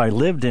 So I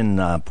lived in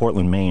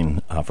Portland,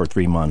 Maine for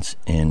 3 months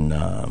in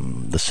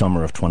the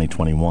summer of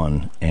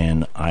 2021,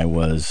 and I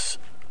was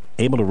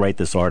able to write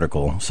this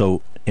article.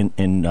 So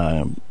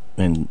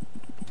in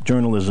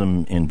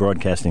journalism, in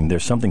broadcasting,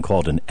 there's something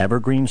called an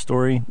evergreen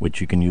story, which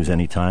you can use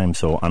anytime.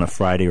 So on a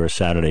Friday or a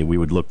Saturday, we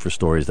would look for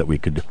stories that we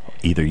could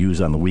either use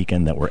on the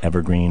weekend that were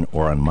evergreen,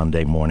 or on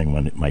Monday morning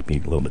when it might be a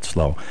little bit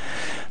slow.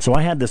 So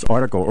I had this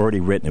article already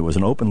written. It was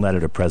an open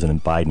letter to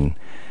President Biden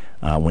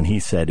when he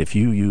said, if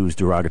you use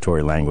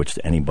derogatory language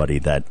to anybody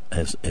that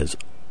is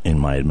in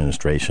my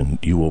administration,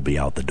 you will be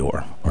out the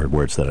door, or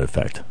words to that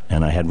effect.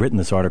 And I had written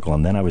this article,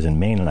 and then I was in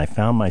Maine, and I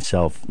found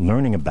myself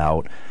learning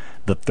about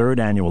the third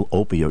annual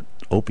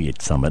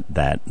opiate summit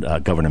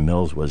that Governor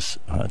Mills was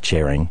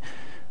chairing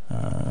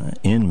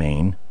in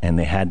Maine, and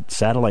they had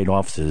satellite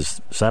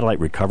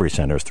recovery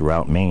centers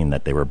throughout Maine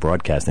that they were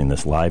broadcasting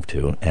this live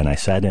to, and I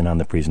sat in on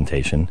the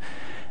presentation,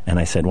 and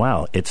I said,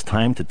 wow, it's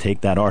time to take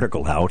that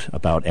article out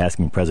about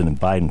asking President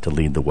Biden to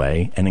lead the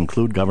way and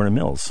include Governor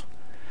Mills.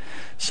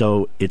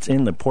 So it's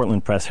in the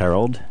Portland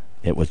Press-Herald.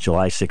 It was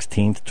July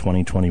 16th,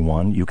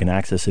 2021. You can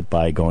access it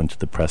by going to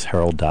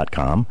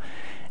thepressherald.com.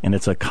 And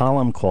it's a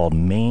column called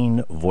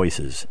Maine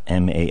Voices,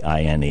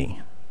 M-A-I-N-E.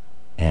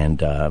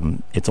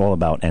 And it's all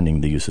about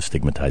ending the use of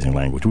stigmatizing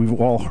language. We've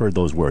all heard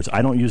those words.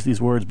 I don't use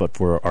these words, but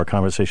for our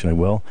conversation I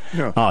will.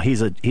 Yeah. Oh,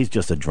 he's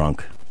just a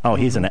drunk. Oh,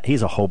 he's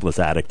a hopeless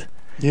addict.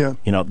 Yeah.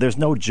 There's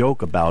no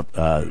joke about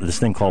this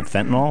thing called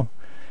fentanyl.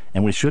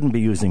 And we shouldn't be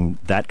using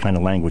that kind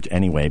of language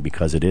anyway,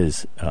 because it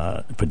is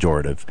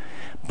pejorative.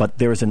 But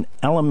there's an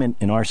element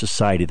in our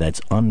society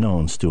that's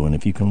unknown, Stu. And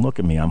if you can look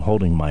at me, I'm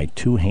holding my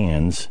two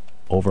hands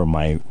over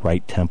my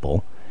right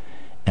temple,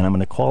 and I'm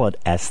going to call it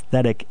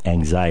aesthetic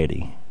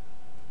anxiety.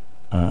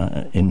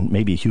 In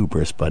maybe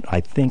hubris, but I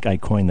think I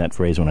coined that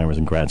phrase when I was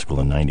in grad school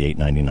in 98,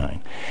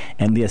 99.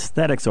 And the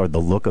aesthetics are the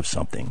look of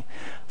something.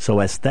 So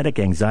aesthetic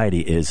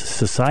anxiety is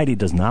society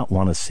does not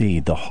want to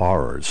see the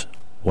horrors,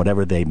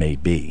 whatever they may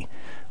be.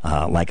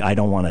 Like, I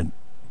don't want to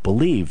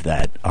believe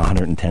that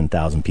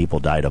 110,000 people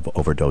died of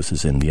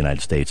overdoses in the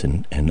United States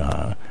in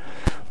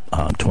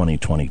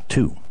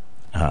 2022,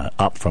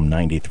 up from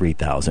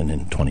 93,000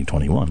 in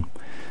 2021.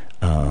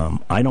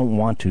 I don't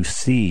want to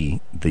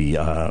see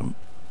the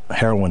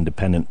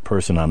heroin-dependent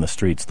person on the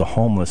streets, the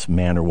homeless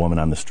man or woman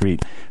on the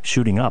street,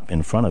 shooting up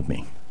in front of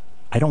me.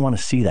 I don't want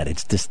to see that.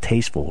 It's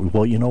distasteful.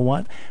 Well, you know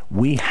what?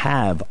 We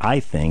have,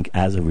 I think,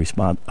 as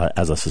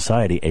a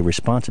society, a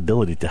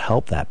responsibility to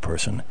help that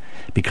person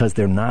because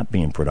they're not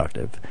being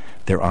productive.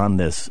 They're on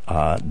this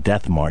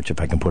death march,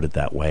 if I can put it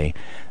that way,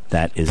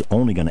 that is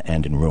only going to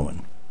end in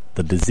ruin.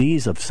 The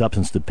disease of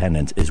substance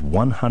dependence is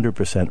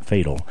 100%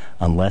 fatal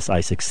unless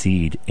I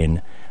succeed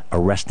in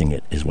arresting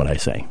it, is what I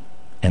say.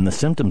 And the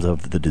symptoms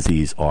of the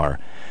disease are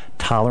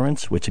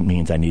tolerance, which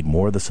means I need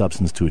more of the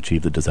substance to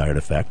achieve the desired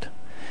effect.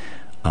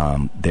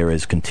 There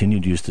is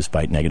continued use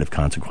despite negative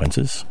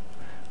consequences.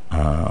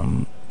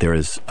 There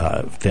is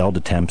failed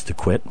attempts to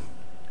quit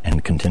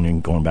and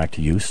continuing going back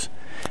to use.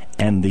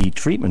 And the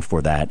treatment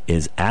for that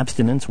is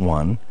abstinence,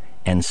 one,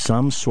 and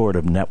some sort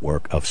of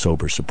network of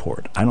sober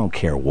support. I don't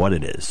care what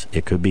it is.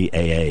 It could be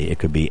AA, it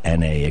could be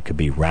NA, it could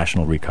be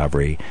rational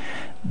recovery.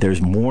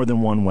 There's more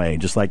than one way,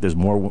 just like there's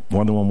more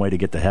than one way to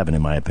get to heaven,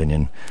 in my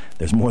opinion.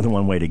 There's more than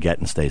one way to get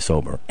and stay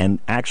sober. And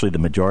actually, the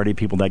majority of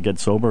people that get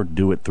sober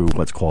do it through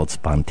what's called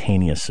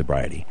spontaneous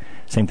sobriety.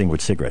 Same thing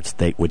with cigarettes,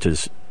 which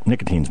is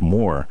nicotine's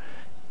more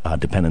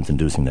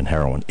dependence-inducing than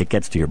heroin.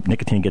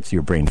 Nicotine gets to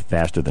your brain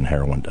faster than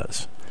heroin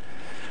does.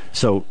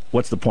 So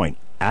what's the point?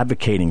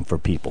 Advocating for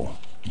people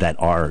that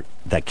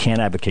can't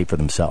advocate for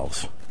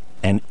themselves,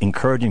 and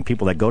encouraging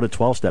people that go to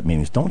 12-step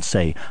meetings. Don't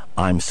say,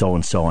 I'm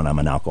so-and-so and I'm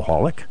an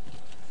alcoholic.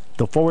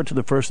 Go forward to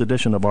the first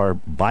edition of our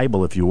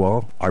Bible, if you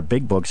will. Our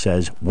big book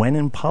says, when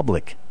in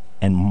public,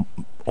 and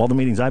all the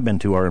meetings I've been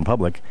to are in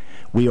public,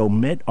 we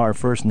omit our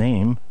first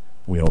name,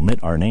 we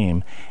omit our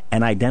name,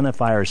 and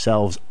identify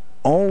ourselves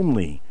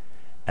only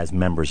as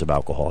members of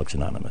Alcoholics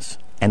Anonymous.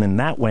 And in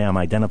that way, I'm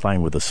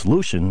identifying with the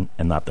solution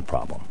and not the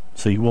problem.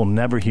 So you will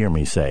never hear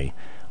me say,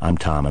 I'm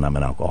Tom and I'm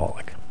an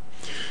alcoholic.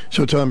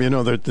 So, Tom, you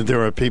know that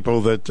there are people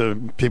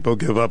that people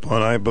give up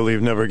on. I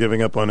believe never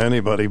giving up on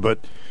anybody, but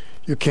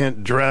you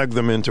can't drag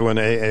them into an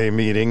AA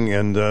meeting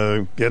and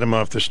get them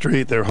off the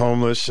street. They're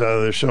homeless.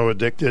 They're so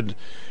addicted.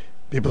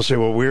 People say,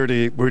 well, where do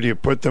you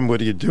put them? What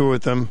do you do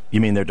with them?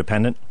 You mean they're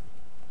dependent?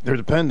 They're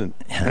dependent.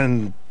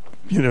 And,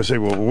 say,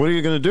 well, what are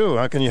you going to do?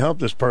 How can you help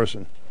this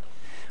person?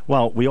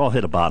 Well, we all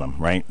hit a bottom,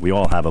 right? We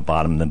all have a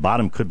bottom. The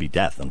bottom could be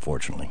death,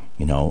 unfortunately.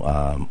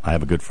 I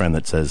have a good friend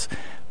that says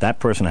that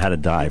person had to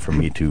die for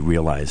me to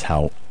realize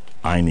how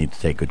I need to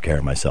take good care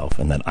of myself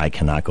and that I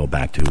cannot go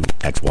back to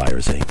X, Y,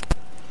 or Z.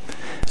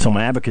 So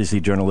my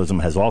advocacy journalism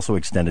has also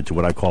extended to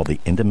what I call the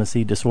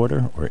intimacy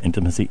disorder or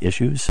intimacy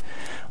issues.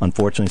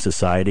 Unfortunately,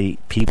 society,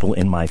 people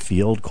in my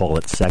field call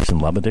it sex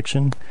and love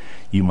addiction.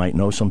 You might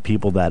know some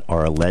people that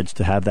are alleged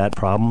to have that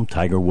problem.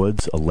 Tiger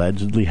Woods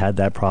allegedly had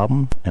that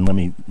problem. And let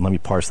me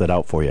parse that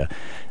out for you.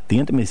 The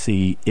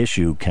intimacy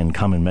issue can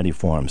come in many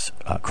forms.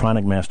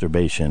 Chronic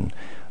masturbation,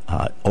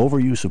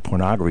 overuse of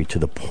pornography to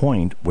the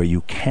point where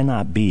you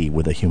cannot be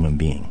with a human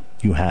being.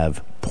 You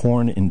have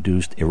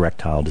porn-induced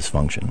erectile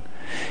dysfunction.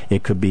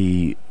 It could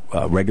be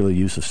regular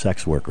use of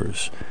sex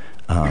workers.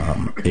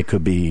 It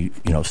could be,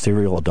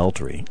 serial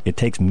adultery. It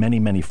takes many,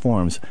 many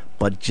forms.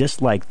 But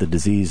just like the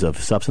disease of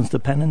substance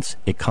dependence,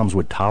 it comes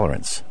with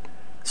tolerance.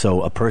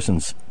 So a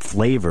person's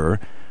flavor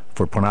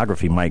for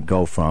pornography might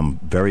go from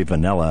very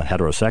vanilla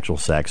heterosexual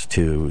sex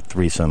to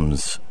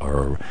threesomes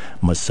or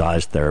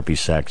massage therapy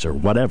sex or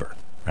whatever,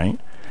 right?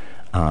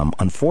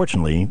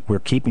 Unfortunately, we're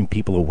keeping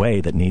people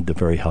away that need the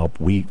very help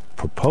we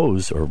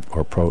propose or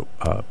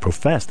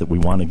profess that we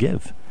want to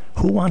give.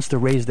 Who wants to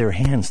raise their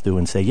hands, Stu,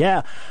 and say,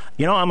 yeah,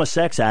 I'm a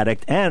sex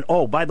addict, and,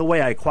 oh, by the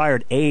way, I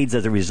acquired AIDS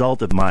as a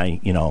result of my,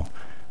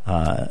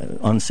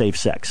 unsafe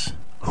sex.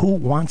 Who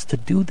wants to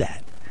do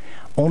that?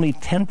 Only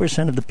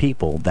 10% of the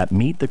people that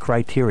meet the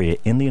criteria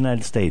in the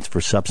United States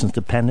for substance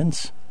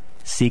dependence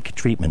seek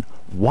treatment.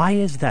 Why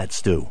is that,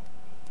 Stu?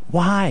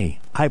 Why?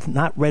 I've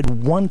not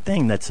read one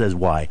thing that says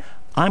why.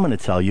 I'm going to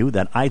tell you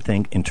that I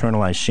think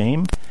internalized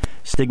shame,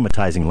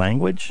 stigmatizing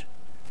language,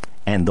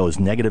 and those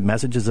negative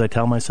messages I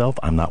tell myself,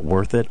 I'm not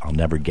worth it, I'll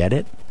never get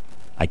it,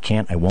 I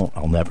can't, I won't,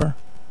 I'll never,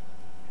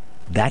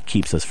 that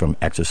keeps us from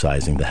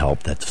exercising the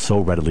help that's so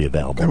readily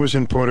available. I was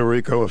in Puerto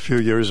Rico a few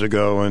years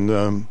ago,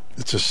 and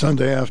it's a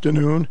Sunday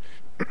afternoon,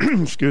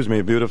 excuse me,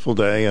 a beautiful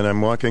day, and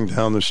I'm walking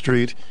down the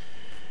street,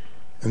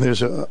 and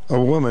there's a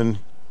woman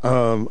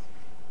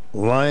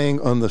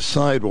lying on the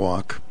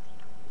sidewalk.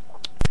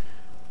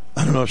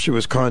 I don't know if she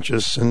was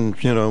conscious and,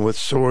 with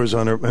sores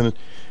on her,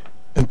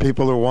 and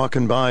people are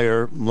walking by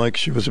her like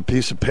she was a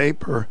piece of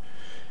paper.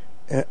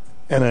 And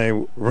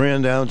I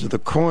ran down to the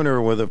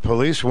corner with a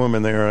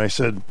policewoman there, and I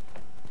said,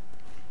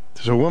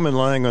 there's a woman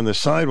lying on the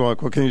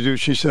sidewalk. What can you do?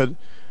 She said,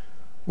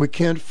 we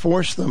can't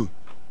force them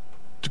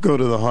to go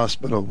to the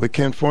hospital. We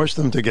can't force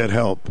them to get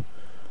help.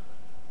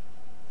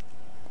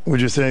 Would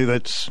you say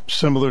that's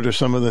similar to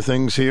some of the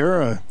things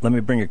here? Let me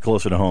bring it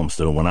closer to home,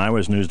 Stu. When I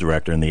was news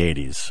director in the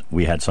 80s,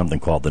 we had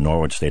something called the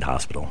Norwich State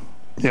Hospital.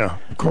 Yeah,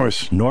 of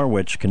course.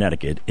 Norwich,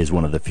 Connecticut, is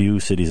one of the few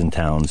cities and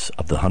towns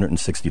of the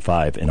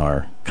 165 in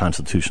our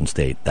Constitution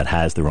state that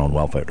has their own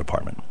welfare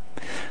department.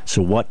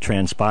 So what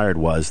transpired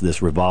was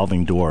this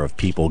revolving door of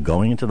people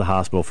going into the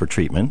hospital for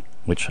treatment,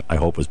 which I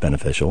hope was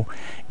beneficial,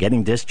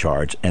 getting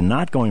discharged, and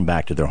not going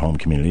back to their home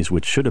communities,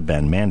 which should have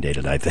been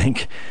mandated, I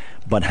think,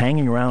 but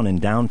hanging around in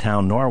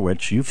downtown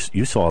Norwich.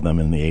 You saw them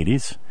in the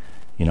 80s.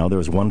 You know, there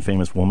was one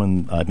famous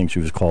woman, I think she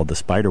was called the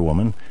Spider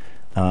Woman,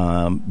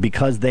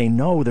 because they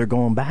know they're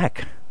going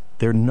back.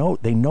 They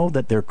know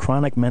that their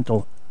chronic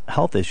mental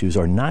health issues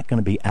are not going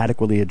to be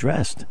adequately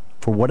addressed.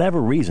 For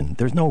whatever reason,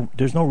 there's no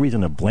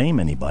reason to blame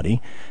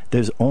anybody.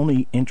 There's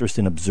only interest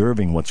in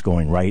observing what's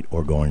going right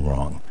or going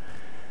wrong,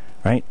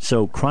 right?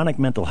 So chronic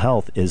mental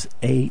health is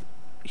a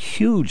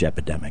huge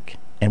epidemic.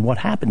 And what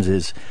happens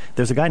is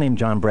there's a guy named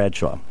John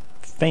Bradshaw,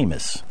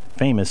 famous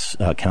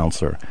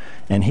counselor,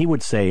 and he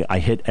would say, I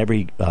hit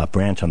every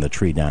branch on the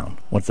tree down.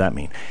 What's that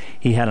mean?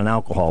 He had an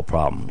alcohol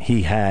problem.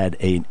 He had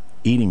an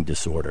eating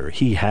disorder.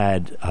 He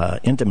had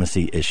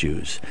intimacy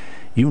issues.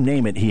 You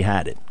name it, he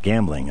had it.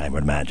 Gambling, I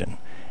would imagine.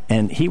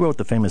 And he wrote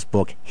the famous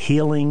book,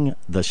 Healing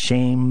the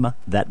Shame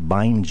That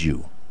Binds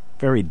You.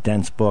 Very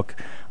dense book.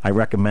 I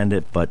recommend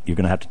it, but you're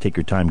going to have to take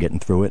your time getting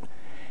through it.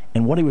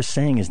 And what he was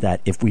saying is that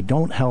if we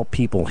don't help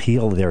people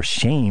heal their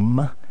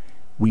shame,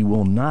 we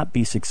will not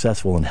be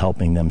successful in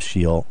helping them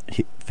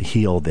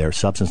heal their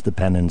substance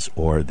dependence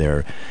or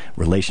their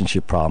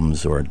relationship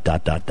problems or ... Does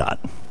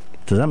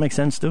that make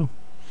sense, Stu?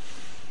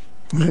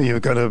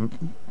 You've got to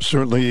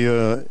certainly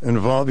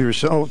involve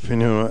yourself. You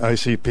know, I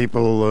see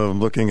people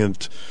looking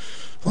at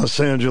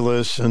Los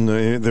Angeles, and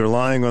they're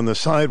lying on the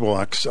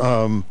sidewalks.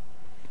 Do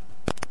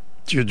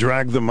you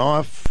drag them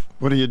off?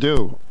 What do you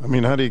do? I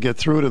mean, how do you get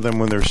through to them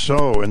when they're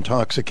so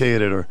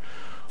intoxicated or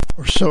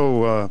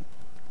so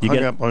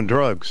hung up on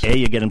drugs?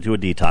 You get them to a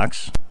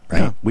detox.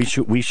 Right?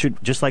 Yeah. We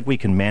should just like we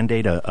can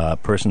mandate a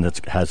person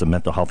that has a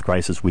mental health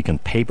crisis, we can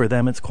paper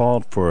them, it's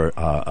called, for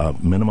a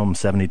minimum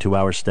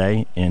 72-hour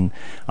stay in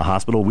a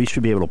hospital. We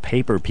should be able to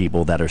paper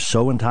people that are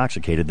so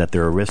intoxicated that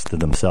they're a risk to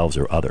themselves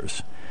or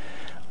others.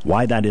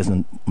 Why that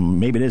isn't,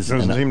 maybe it is.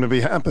 Doesn't seem to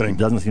be happening.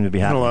 Doesn't seem to be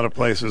happening. In a lot of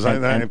places.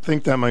 I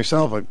think that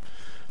myself.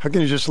 How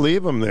can you just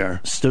leave them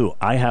there? Stu,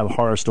 I have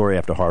horror story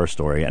after horror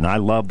story, and I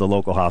love the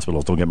local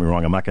hospitals. Don't get me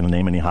wrong. I'm not going to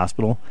name any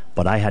hospital,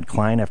 but I had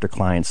client after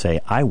client say,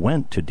 I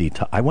went to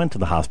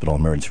the hospital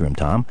emergency room,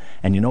 Tom,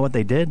 and you know what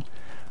they did?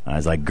 I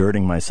was like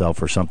girding myself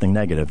for something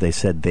negative. They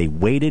said they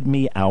waited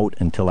me out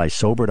until I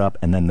sobered up,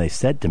 and then they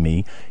said to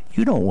me,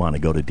 you don't want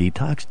to go to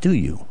detox, do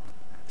you?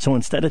 So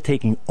instead of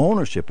taking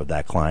ownership of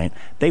that client,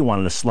 they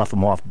wanted to slough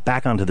them off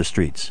back onto the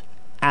streets.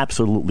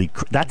 Absolutely.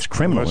 That's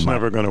criminal. That's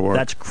never going to work.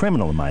 That's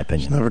criminal, in my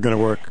opinion. It's never going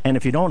to work. And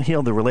if you don't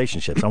heal the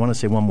relationships, I want to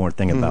say one more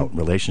thing about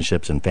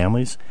relationships and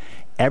families.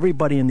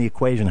 Everybody in the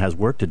equation has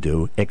work to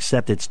do,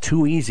 except it's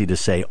too easy to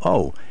say,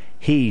 oh,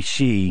 he,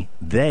 she,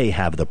 they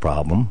have the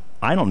problem.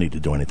 I don't need to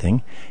do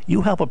anything.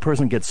 You help a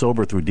person get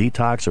sober through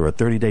detox or a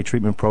 30-day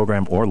treatment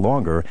program or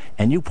longer,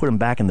 and you put them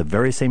back in the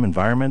very same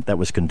environment that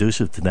was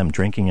conducive to them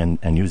drinking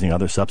and using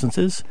other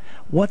substances,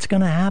 what's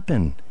going to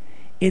happen?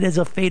 It is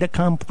a fait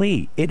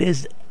accompli.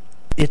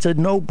 It's a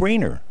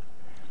no-brainer.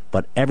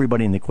 But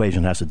everybody in the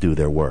equation has to do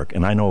their work.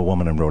 And I know a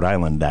woman in Rhode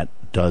Island that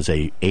does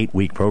a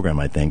 8-week program,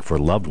 I think, for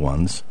loved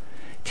ones,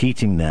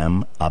 teaching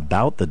them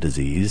about the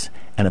disease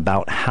and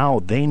about how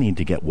they need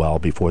to get well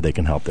before they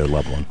can help their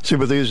loved one. See,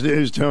 but these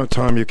days,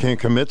 Tom, you can't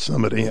commit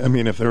somebody. I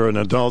mean, if they're an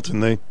adult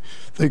and they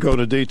go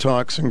to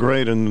detox and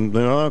great, and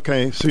they're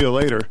okay, see you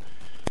later.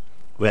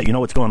 Well, you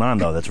know what's going on,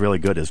 though, that's really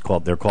good,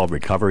 they're called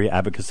recovery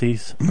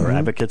advocacies, or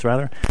advocates,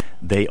 rather.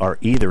 They are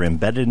either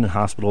embedded in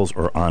hospitals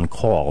or on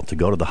call to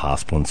go to the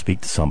hospital and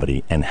speak to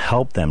somebody and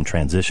help them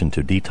transition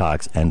to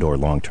detox and or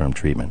long-term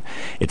treatment.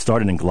 It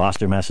started in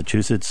Gloucester,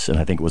 Massachusetts, and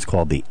I think it was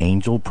called the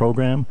Angel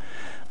Program.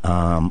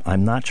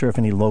 I'm not sure if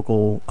any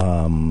local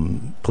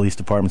police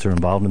departments are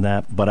involved in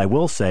that, but I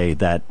will say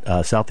that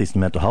Southeastern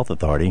Mental Health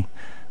Authority,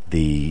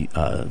 the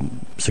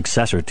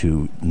successor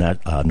to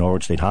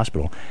Norwich State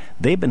Hospital,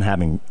 they've been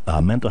having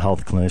mental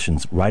health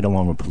clinicians right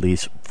along with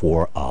police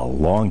for a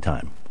long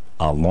time.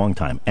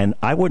 And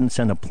I wouldn't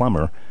send a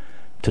plumber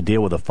to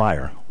deal with a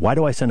fire. Why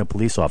do I send a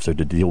police officer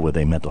to deal with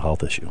a mental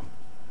health issue?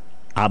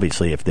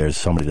 Obviously, if there's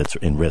somebody that's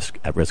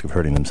at risk of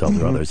hurting themselves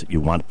or others, you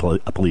want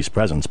a police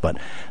presence. But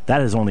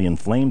that has only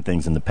inflamed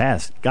things in the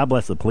past. God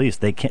bless the police.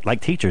 They can't,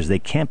 like teachers, they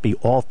can't be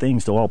all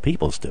things to all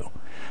people, Stu.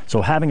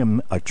 So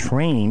having a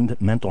trained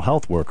mental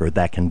health worker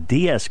that can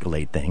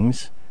de-escalate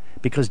things,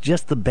 because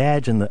just the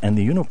badge and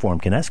the uniform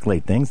can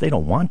escalate things. They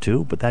don't want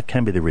to, but that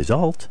can be the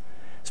result,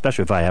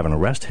 especially if I have an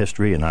arrest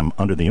history and I'm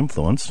under the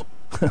influence.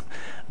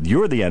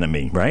 You're the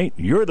enemy, right?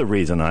 You're the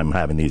reason I'm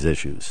having these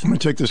issues. Let me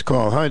take this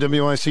call. Hi,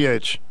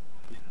 WICH.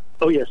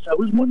 Oh, yes. I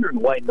was wondering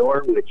why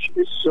Norwich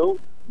is so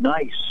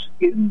nice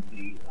in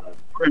the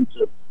print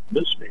of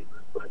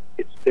newspaper, but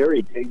it's a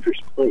very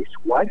dangerous place.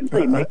 Why do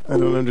they make I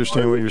don't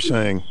understand what you're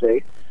saying.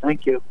 Safe?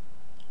 Thank you.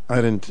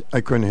 I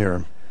couldn't hear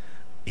him.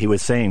 he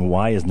was saying,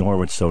 why is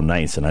Norwich so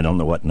nice? And I don't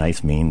know what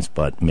nice means,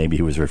 but maybe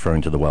he was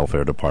referring to the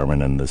welfare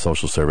department and the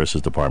social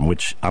services department,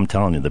 which I'm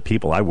telling you, the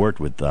people, I worked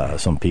with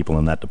some people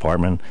in that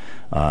department.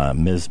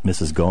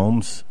 Mrs.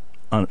 Gomes,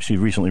 she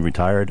recently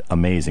retired,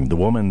 amazing. The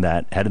woman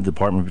that headed the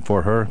department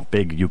before her,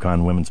 big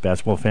UConn women's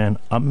basketball fan,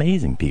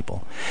 amazing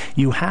people.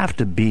 You have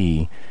to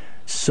be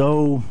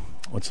so,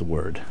 what's the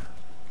word?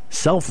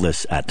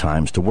 Selfless at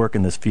times to work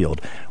in this field.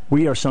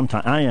 We are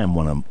sometimes, I am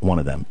one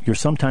of them. You're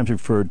sometimes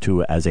referred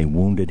to as a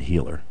wounded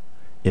healer.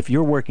 If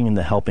you're working in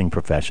the helping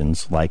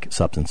professions like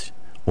substance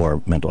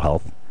or mental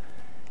health,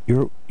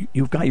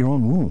 you've got your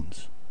own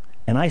wounds.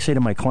 And I say to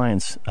my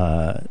clients,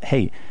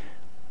 hey,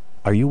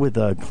 were you with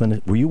a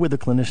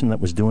clinician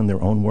that was doing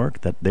their own work,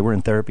 that they were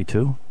in therapy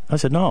too? I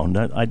said, no,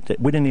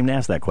 we didn't even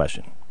ask that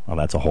question. Well,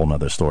 that's a whole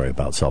other story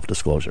about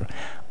self-disclosure.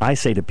 I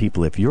say to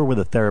people, if you're with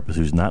a therapist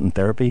who's not in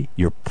therapy,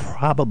 you're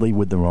probably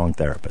with the wrong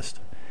therapist.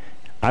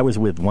 I was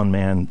with one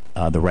man,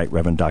 the Right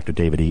Reverend Dr.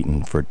 David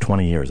Eaton, for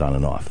 20 years on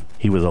and off.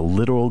 He was a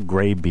literal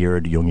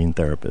gray-beard Jungian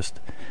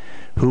therapist,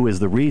 who is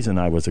the reason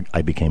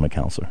I became a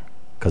counselor.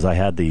 Because I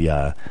had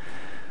the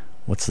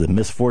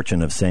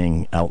misfortune of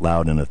saying out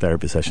loud in a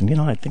therapy session,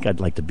 I think I'd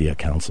like to be a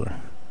counselor.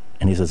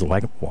 And he says,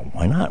 well,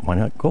 why not? Why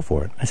not go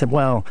for it? I said,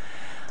 well,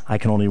 I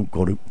can only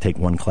go to take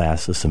one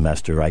class a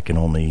semester. I can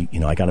only,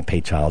 I got to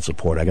pay child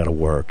support. I got to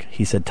work.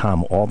 He said,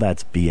 Tom, all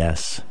that's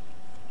BS.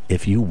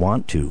 If you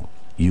want to,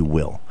 you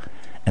will.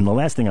 And the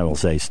last thing I will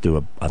say,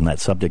 Stu, on that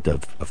subject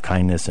of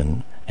kindness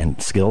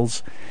and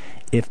skills,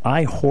 if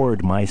I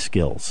hoard my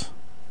skills,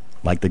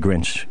 like the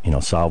Grinch,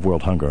 solve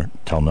world hunger,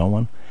 tell no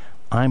one,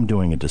 I'm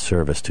doing a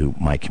disservice to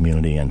my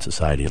community and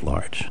society at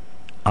large.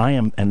 I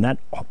am, and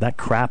that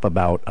crap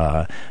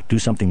about do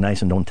something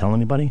nice and don't tell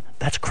anybody,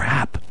 that's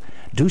crap.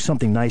 Do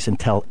something nice and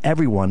tell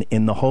everyone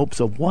in the hopes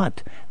of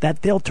what?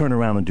 That they'll turn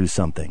around and do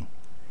something.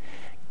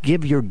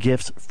 Give your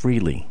gifts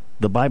freely.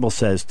 The Bible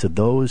says, to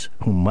those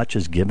whom much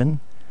is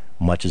given,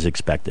 much is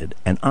expected.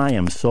 And I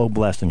am so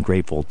blessed and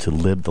grateful to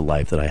live the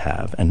life that I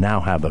have and now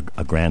have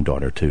a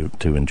granddaughter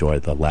to enjoy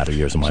the latter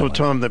years of my life.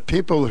 So, Tom, the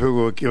people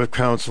who give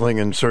counseling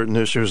in certain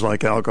issues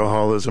like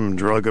alcoholism,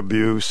 drug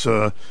abuse,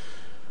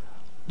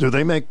 do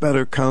they make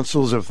better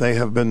counsels if they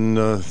have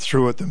been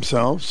through it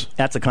themselves?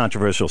 That's a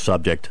controversial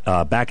subject.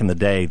 Back in the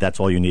day, that's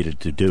all you needed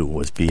to do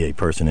was be a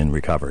person in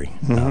recovery.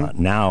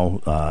 Mm-hmm.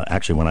 Now,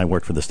 actually, when I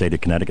worked for the state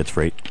of Connecticut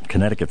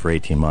for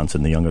 18 months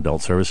in the Young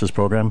Adult Services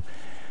Program,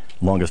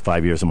 longest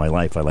 5 years of my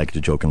life, I like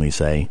to jokingly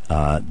say,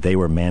 they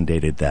were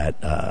mandated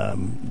that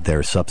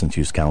their substance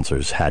use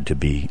counselors had to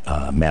be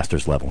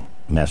master's level,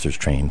 master's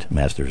trained,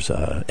 master's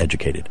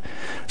educated.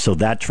 So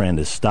that trend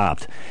has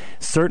stopped.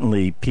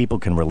 Certainly, people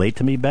can relate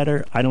to me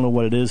better. I don't know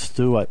what it is,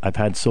 Stu. I've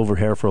had silver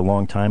hair for a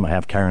long time. I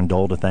have Karen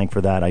Dole to thank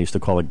for that. I used to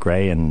call it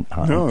gray. And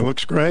no, it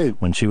looks great.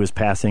 When she was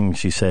passing,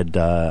 she said,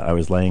 I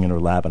was laying in her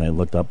lap, and I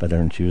looked up at her,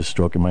 and she was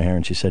stroking my hair,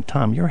 and she said,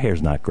 Tom, your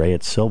hair's not gray,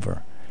 it's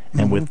silver.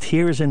 And with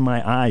tears in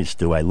my eyes,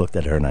 Stu, I looked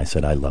at her and I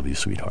said, I love you,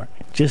 sweetheart.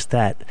 Just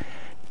that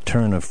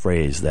turn of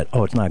phrase that,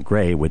 it's not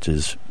gray, which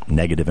is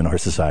negative in our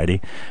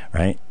society,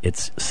 right?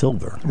 It's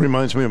silver.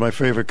 Reminds me of my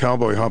favorite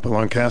cowboy,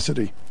 Hopalong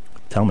Cassidy.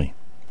 Tell me.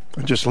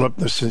 I just love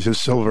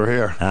his silver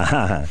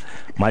hair.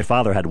 My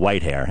father had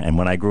white hair, and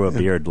when I grew a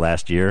beard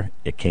last year,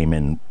 it came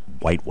in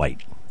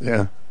white.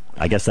 Yeah.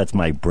 I guess that's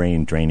my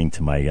brain draining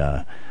to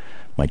my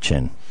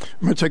chin.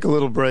 I'm going to take a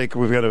little break.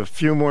 We've got a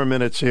few more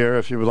minutes here.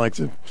 If you would like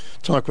to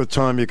talk with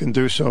Tom, you can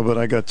do so, but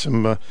I got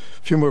some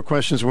few more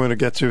questions we're going to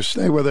get to.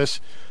 Stay with us.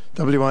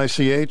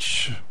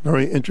 WICH,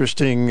 very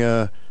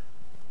interesting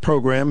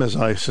program, as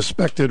I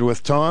suspected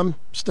with Tom.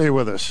 Stay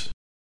with us.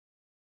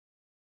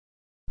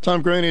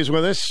 Tom Greaney is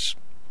with us,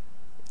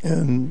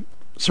 and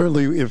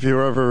certainly if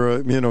you're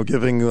ever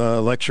giving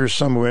lectures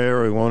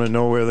somewhere, or want to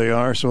know where they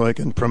are so I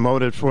can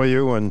promote it for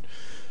you, and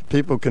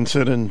people can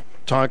sit and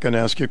talk and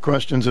ask you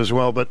questions as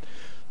well. But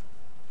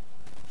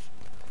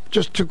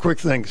just two quick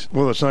things.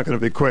 Well, it's not going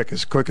to be quick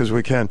as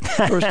we can.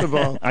 First of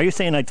all... Are you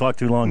saying I talk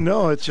too long?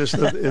 No, it's just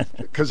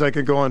because I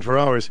could go on for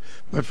hours.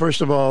 But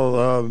first of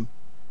all,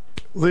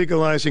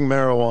 legalizing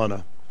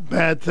marijuana.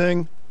 Bad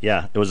thing?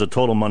 Yeah, it was a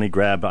total money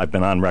grab. I've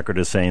been on record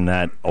as saying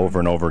that over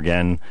and over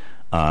again.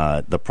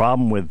 The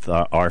problem with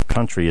our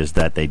country is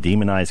that they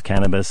demonize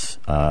cannabis.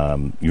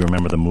 You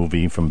remember the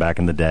movie from back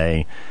in the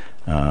day,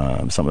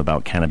 something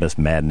about cannabis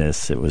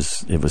madness. It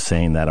was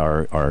saying that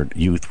our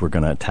youth were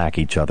going to attack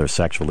each other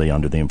sexually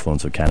under the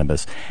influence of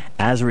cannabis.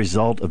 As a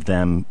result of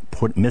them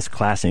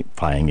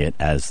misclassifying it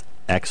as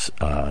X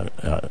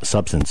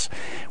substance,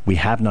 we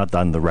have not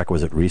done the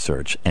requisite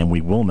research, and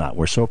we will not.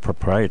 We're so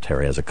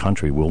proprietary as a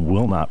country, we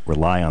will not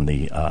rely on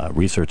the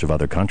research of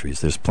other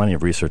countries. There's plenty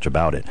of research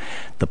about it.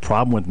 The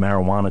problem with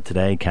marijuana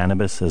today,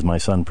 cannabis, as my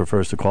son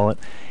prefers to call it,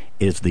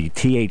 is the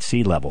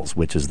THC levels,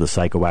 which is the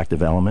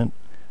psychoactive element,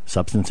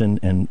 substance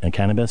in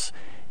cannabis,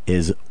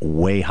 is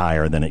way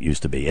higher than it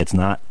used to be. It's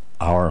not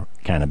our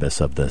cannabis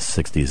of the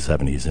 60s,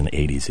 70s, and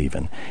 80s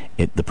even.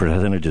 The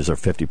percentages are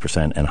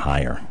 50% and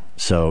higher.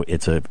 So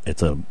it's a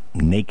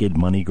naked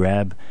money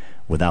grab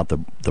without the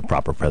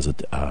proper what's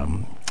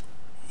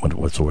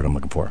the word I'm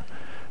looking for?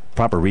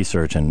 proper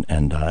research and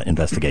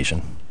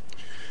investigation.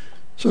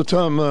 So,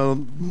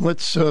 Tom,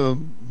 let's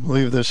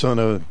leave this on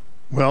a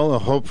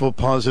hopeful,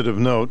 positive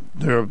note.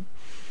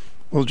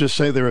 We'll just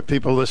say there are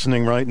people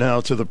listening right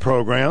now to the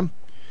program.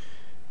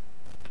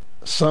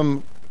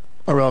 Some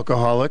are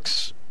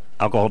alcoholics.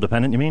 Alcohol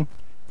dependent, you mean?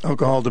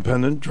 Alcohol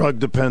dependent, drug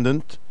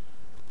dependent.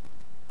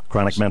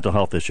 Chronic mental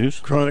health issues.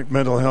 Chronic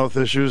mental health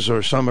issues,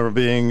 or some are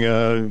being,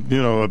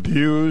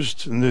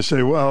 abused. And they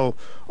say, well,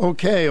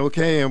 okay,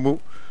 and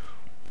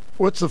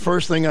what's the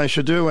first thing I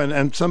should do?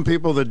 And some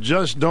people that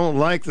just don't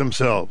like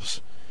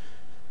themselves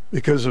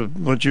because of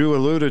what you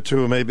alluded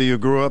to. Maybe you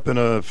grew up in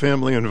a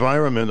family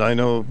environment. I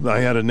know I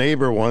had a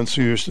neighbor once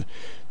who used to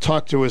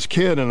talk to his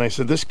kid, and I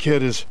said, this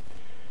kid is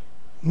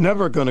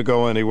never going to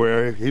go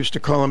anywhere. He used to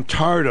call him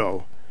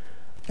Tardo.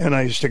 And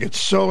I used to get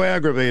so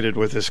aggravated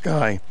with this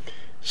guy.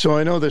 So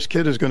I know this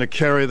kid is going to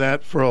carry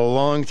that for a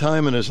long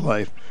time in his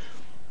life.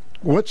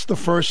 What's the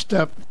first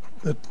step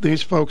that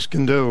these folks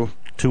can do?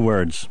 2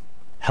 words.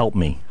 Help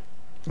me.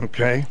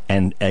 Okay.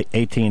 And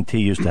AT&T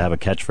used to have a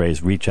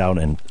catchphrase, reach out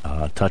and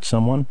touch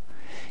someone.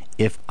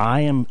 If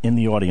I am in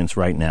the audience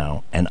right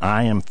now and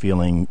I am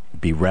feeling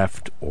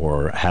bereft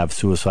or have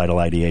suicidal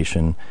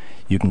ideation,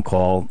 you can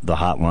call the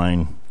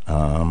hotline.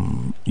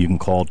 You can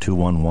call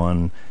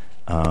 211.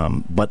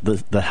 But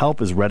the help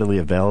is readily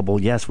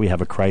available. Yes, we have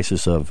a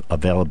crisis of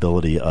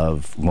availability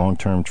of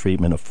long-term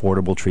treatment,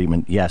 affordable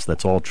treatment. Yes,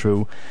 that's all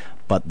true.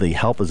 But the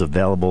help is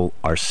available.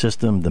 Our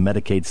system, the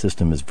Medicaid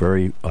system, is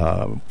very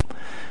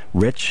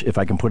rich, if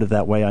I can put it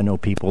that way. I know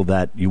people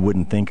that you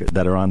wouldn't think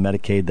that are on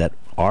Medicaid that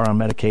are on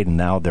Medicaid, and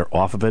now they're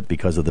off of it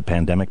because of the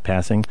pandemic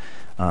passing.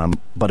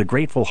 But a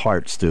grateful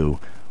heart, Stu,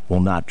 will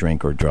not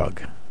drink or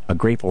drug. A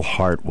grateful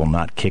heart will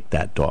not kick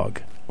that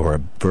dog or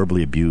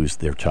verbally abuse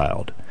their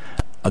child.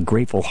 A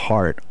grateful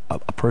heart, a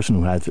person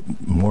who has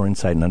more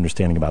insight and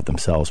understanding about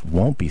themselves,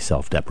 won't be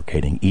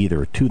self-deprecating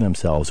either to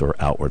themselves or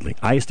outwardly.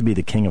 I used to be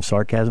the king of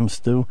sarcasm,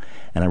 Stu,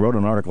 and I wrote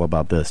an article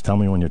about this. Tell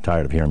me when you're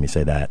tired of hearing me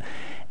say that.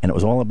 And it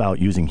was all about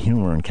using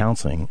humor in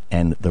counseling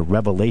and the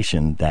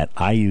revelation that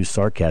I use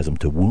sarcasm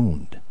to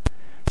wound.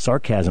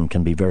 Sarcasm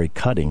can be very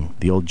cutting.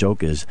 The old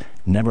joke is,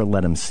 never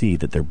let them see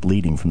that they're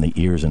bleeding from the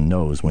ears and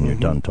nose when you're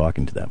done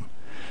talking to them.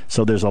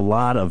 So there's a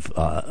lot of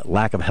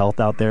lack of health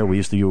out there. We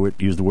used to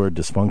use the word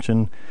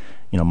dysfunction.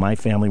 You know, my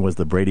family was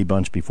the Brady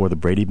Bunch before the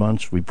Brady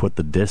Bunch. We put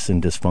the dis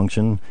in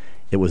dysfunction.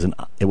 It was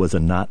a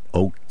not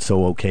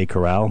so okay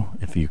corral.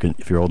 If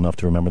you're old enough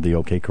to remember the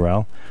OK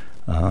Corral.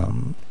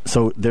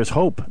 So there's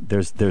hope.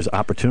 There's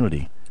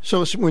opportunity.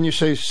 So when you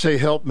say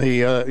help me,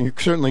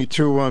 certainly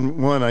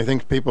 211. I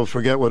think people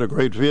forget what a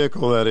great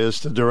vehicle that is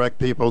to direct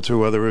people to,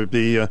 whether it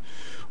be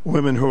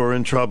women who are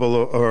in trouble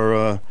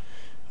or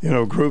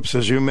groups,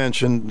 as you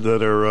mentioned,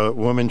 that are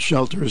women's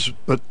shelters.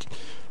 But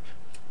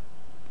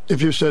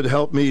if you said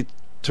help me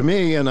to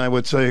me, and I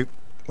would say,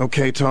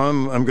 okay,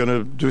 Tom, I'm going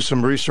to do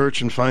some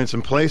research and find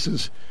some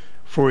places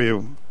for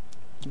you.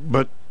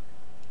 But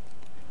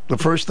the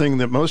first thing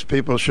that most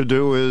people should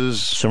do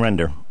is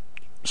surrender.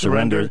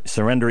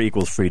 Surrender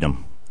equals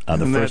freedom.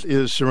 That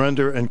is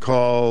surrender and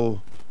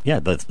call.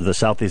 Yeah, the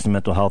Southeastern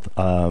Mental Health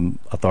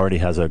Authority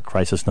has a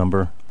crisis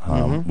number.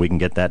 We can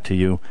get that to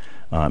you.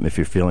 If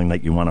you're feeling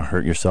like you want to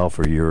hurt yourself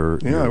or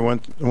I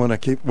want to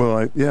keep.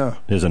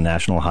 There's a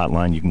national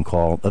hotline you can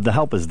call. The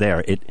help is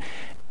there.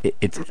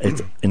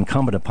 It's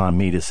incumbent upon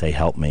me to say,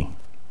 help me.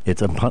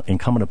 It's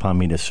incumbent upon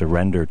me to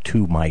surrender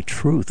to my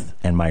truth,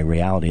 and my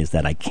reality is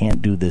that I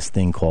can't do this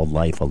thing called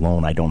life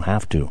alone. I don't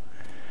have to,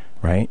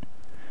 right?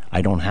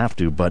 I don't have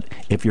to. But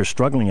if you're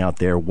struggling out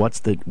there, what's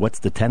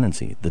the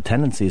tendency? The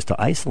tendency is to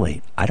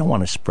isolate. I don't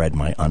want to spread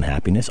my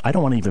unhappiness. I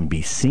don't want to even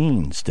be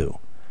seen, Stu.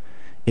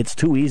 It's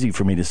too easy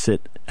for me to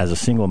sit as a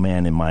single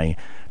man in my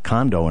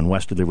condo in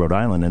Westerly, Rhode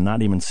Island, and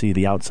not even see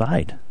the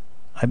outside.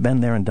 I've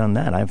been there and done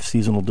that. I have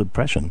seasonal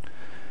depression,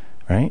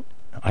 right?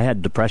 I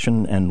had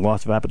depression and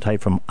loss of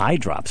appetite from eye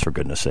drops, for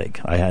goodness sake.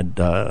 I had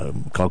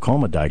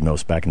glaucoma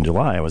diagnosed back in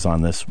July. I was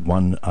on this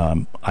one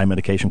eye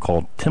medication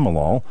called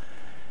Timolol,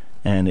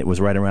 and it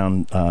was right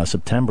around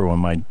September when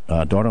my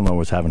daughter-in-law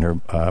was having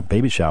her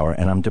baby shower,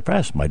 and I'm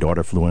depressed. My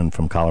daughter flew in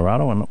from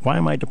Colorado, and why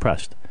am I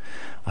depressed?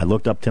 I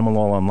looked up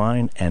Timolol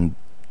online, and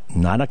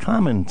not a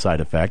common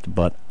side effect,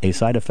 but a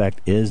side effect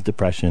is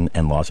depression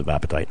and loss of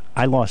appetite.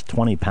 I lost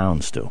 20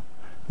 pounds, Stu.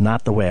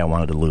 Not the way I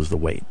wanted to lose the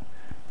weight.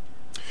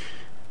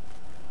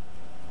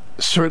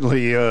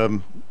 Certainly, I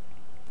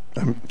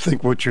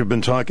think what you've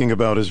been talking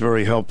about is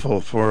very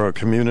helpful for our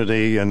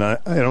community, and I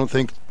don't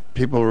think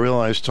people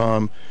realize,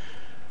 Tom,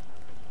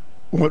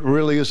 what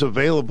really is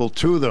available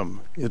to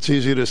them. It's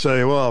easy to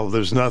say, well,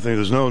 there's nothing,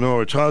 there's no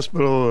Norwich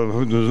Hospital,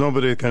 there's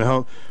nobody that can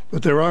help,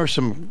 but there are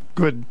some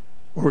good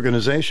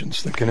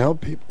organizations that can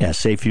help people. Yeah,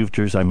 Safe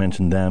Futures, I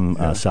mentioned them,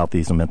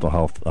 Southeastern Mental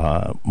Health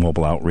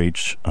Mobile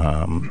Outreach.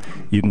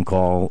 You can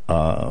call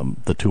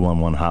the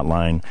 211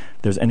 hotline.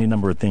 There's any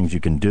number of things you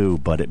can do,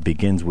 but it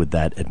begins with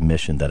that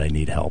admission that I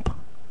need help,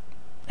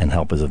 and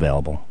help is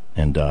available.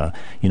 And,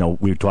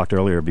 we talked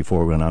earlier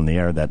before we went on the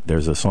air that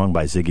there's a song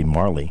by Ziggy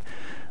Marley.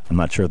 I'm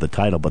not sure of the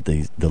title, but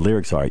the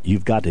lyrics are,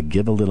 you've got to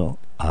give a little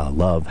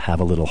love, have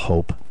a little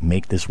hope,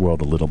 make this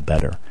world a little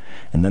better.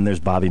 And then there's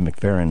Bobby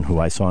McFerrin, who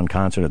I saw in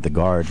concert at the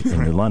Guard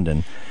in New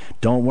London.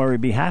 Don't worry,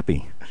 be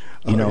happy.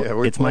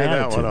 It's my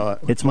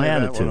attitude. It's my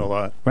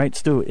attitude. Right,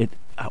 Stu?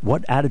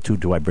 What attitude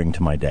do I bring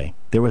to my day?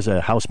 There was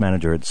a house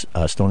manager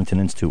at Stonington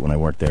Institute when I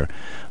worked there,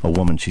 a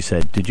woman. She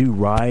said, did you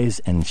rise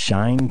and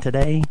shine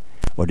today,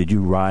 or did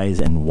you rise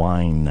and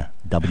whine,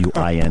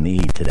 W-I-N-E,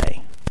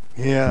 today?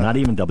 Yeah. Not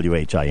even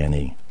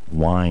W-H-I-N-E.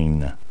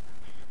 Whine.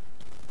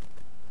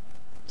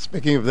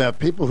 Speaking of that,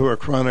 people who are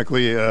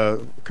chronically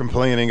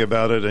complaining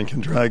about it and can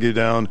drag you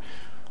down,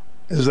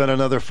 is that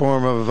another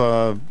form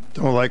of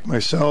don't like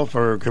myself,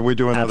 or could we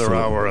do another Absolutely.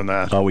 hour on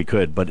that? Oh, we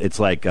could, but it's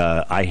like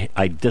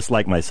I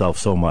dislike myself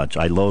so much.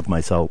 I loathe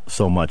myself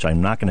so much.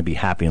 I'm not going to be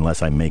happy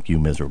unless I make you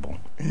miserable.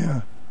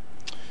 Yeah.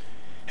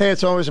 Hey,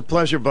 it's always a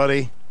pleasure,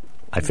 buddy.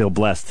 I feel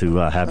blessed to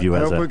have you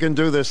I as hope we can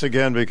do this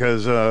again,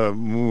 because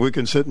we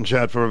can sit and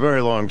chat for a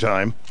very long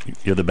time.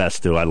 You're the best,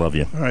 Stu. I love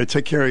you. All right,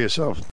 take care of yourself.